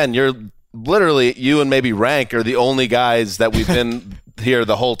 2010. You're literally, you and maybe Rank are the only guys that we've been here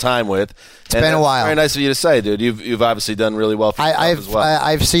the whole time with. It's been a while. Very nice of you to say, dude. You've obviously done really well for yourself as well.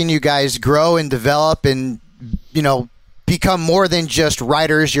 I've seen you guys grow and develop and, become more than just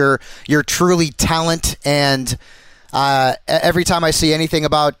writers. You're truly talent, and every time I see anything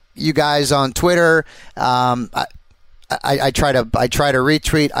about you guys on Twitter, I try to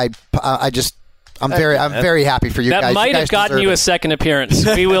retweet. I'm very happy for you guys. That might have gotten you a second appearance.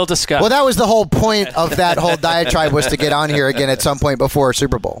 We will discuss. Well, that was the whole point of that whole diatribe, was to get on here again at some point before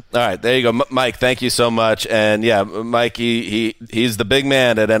Super Bowl. All right, there you go, Mike. Thank you so much. And yeah, Mike, he's the big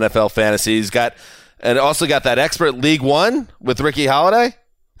man at NFL Fantasy. He's got that expert League One with Ricky Holiday.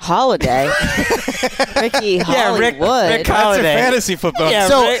 Ricky Hollywood. Yeah, Rick Holiday. That's a fantasy football. Yeah,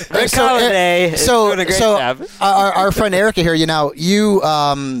 Rick Holiday is doing a great job. Our friend Erica here, you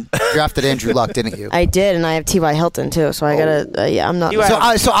drafted Andrew Luck, didn't you? I did, and I have T.Y. Hilton too, so I gotta, I'm not.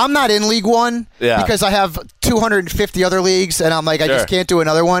 So I'm not in League One because I have 250 other leagues, and I'm like, I just can't do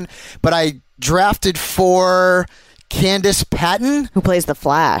another one. But I drafted for Candace Patton, who plays the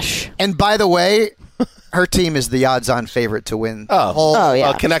Flash. And by the way, her team is the odds-on favorite to win the whole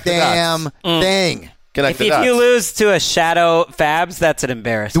connect the damn thing. If you lose to a shadow Fabs, that's an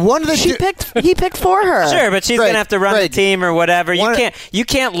embarrassment. He picked for her. Sure, but she's gonna have to run the team or whatever. You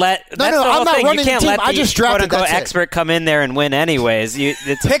can't let. That's the whole thing. You can't let the quote-unquote expert come in there and win anyways.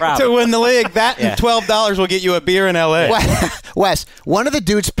 It's a problem. To win the league. That and $12 will get you a beer in L.A. Wes, one of the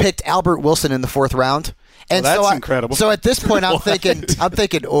dudes picked Albert Wilson in the 4th round. And that's incredible. So at this point, I'm thinking,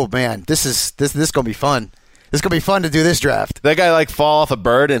 oh man, this is gonna be fun. This is gonna be fun to do this draft. That guy fall off a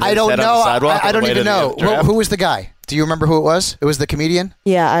bird and I don't know. On the sidewalk I don't even know. Who was the guy? Do you remember who it was? It was the comedian.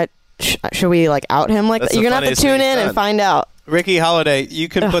 Yeah. Should we out him like that? You're gonna have to tune in and find out. Ricky Holiday, you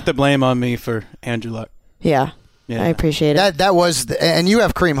can put the blame on me for Andrew Luck. Yeah. I appreciate it. That was, and you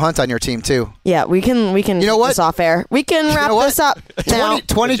have Kareem Hunt on your team too. Yeah, we can. You know what? This off air. We can wrap this up now.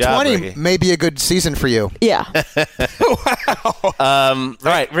 2020 may be a good season for you. Yeah. Wow.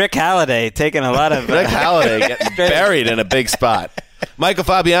 Right, Rick Holiday taking a lot of Rick Holiday getting buried in a big spot. Michael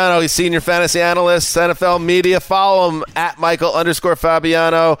Fabiano, he's senior fantasy analyst, NFL media. Follow him at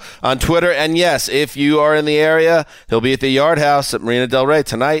Michael_Fabiano on Twitter. And yes, if you are in the area, he'll be at the Yard House at Marina Del Rey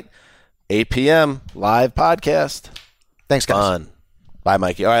tonight, 8 p.m. live podcast. Thanks, guys. Fun. Bye,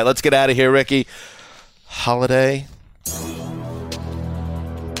 Mikey. All right, let's get out of here, Ricky. Holiday.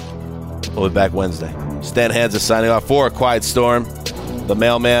 We'll be back Wednesday. Stan Hansa signing off for A Quiet Storm. The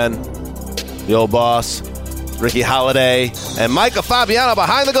mailman, the old boss, Ricky Holiday, and Michael Fabiano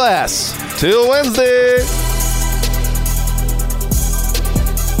behind the glass. Till Wednesday.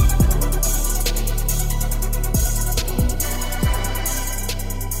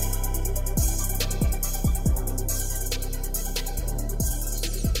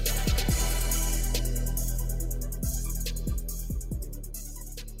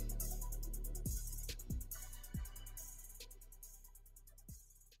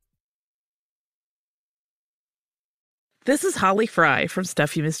 This is Holly Fry from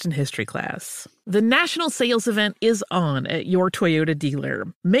Stuff You Missed in History class. The national sales event is on at your Toyota dealer,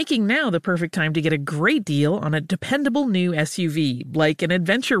 making now the perfect time to get a great deal on a dependable new SUV, like an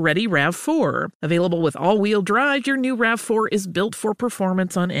adventure-ready RAV4. Available with all-wheel drive, your new RAV4 is built for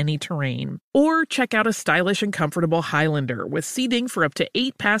performance on any terrain. Or check out a stylish and comfortable Highlander with seating for up to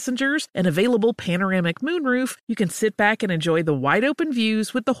 8 passengers and available panoramic moonroof. You can sit back and enjoy the wide-open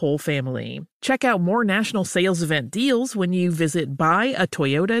views with the whole family. Check out more national sales event deals when you visit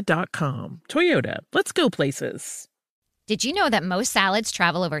buyatoyota.com. Toyota, let's go places. Did you know that most salads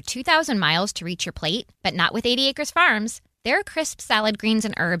travel over 2,000 miles to reach your plate? But not with 80 Acres Farms. Their crisp salad greens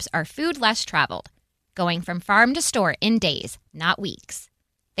and herbs are food less traveled, going from farm to store in days, not weeks.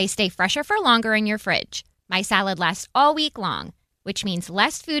 They stay fresher for longer in your fridge. My salad lasts all week long, which means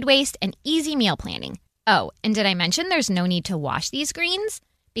less food waste and easy meal planning. Oh, and did I mention there's no need to wash these greens?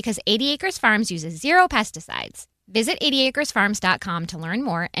 Because 80 Acres Farms uses 0 pesticides. Visit 80acresfarms.com to learn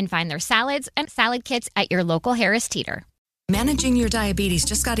more and find their salads and salad kits at your local Harris Teeter. Managing your diabetes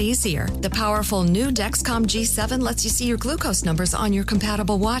just got easier. The powerful new Dexcom G7 lets you see your glucose numbers on your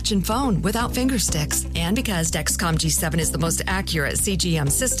compatible watch and phone without finger sticks. And because Dexcom G7 is the most accurate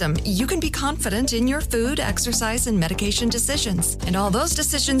CGM system, you can be confident in your food, exercise, and medication decisions. And all those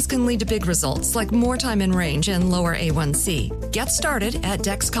decisions can lead to big results like more time in range and lower A1C. Get started at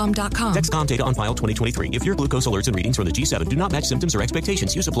Dexcom.com. Dexcom data on file 2023. If your glucose alerts and readings from the G7 do not match symptoms or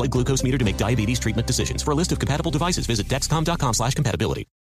expectations, use a blood glucose meter to make diabetes treatment decisions. For a list of compatible devices, visit Dexcom.com/compatibility.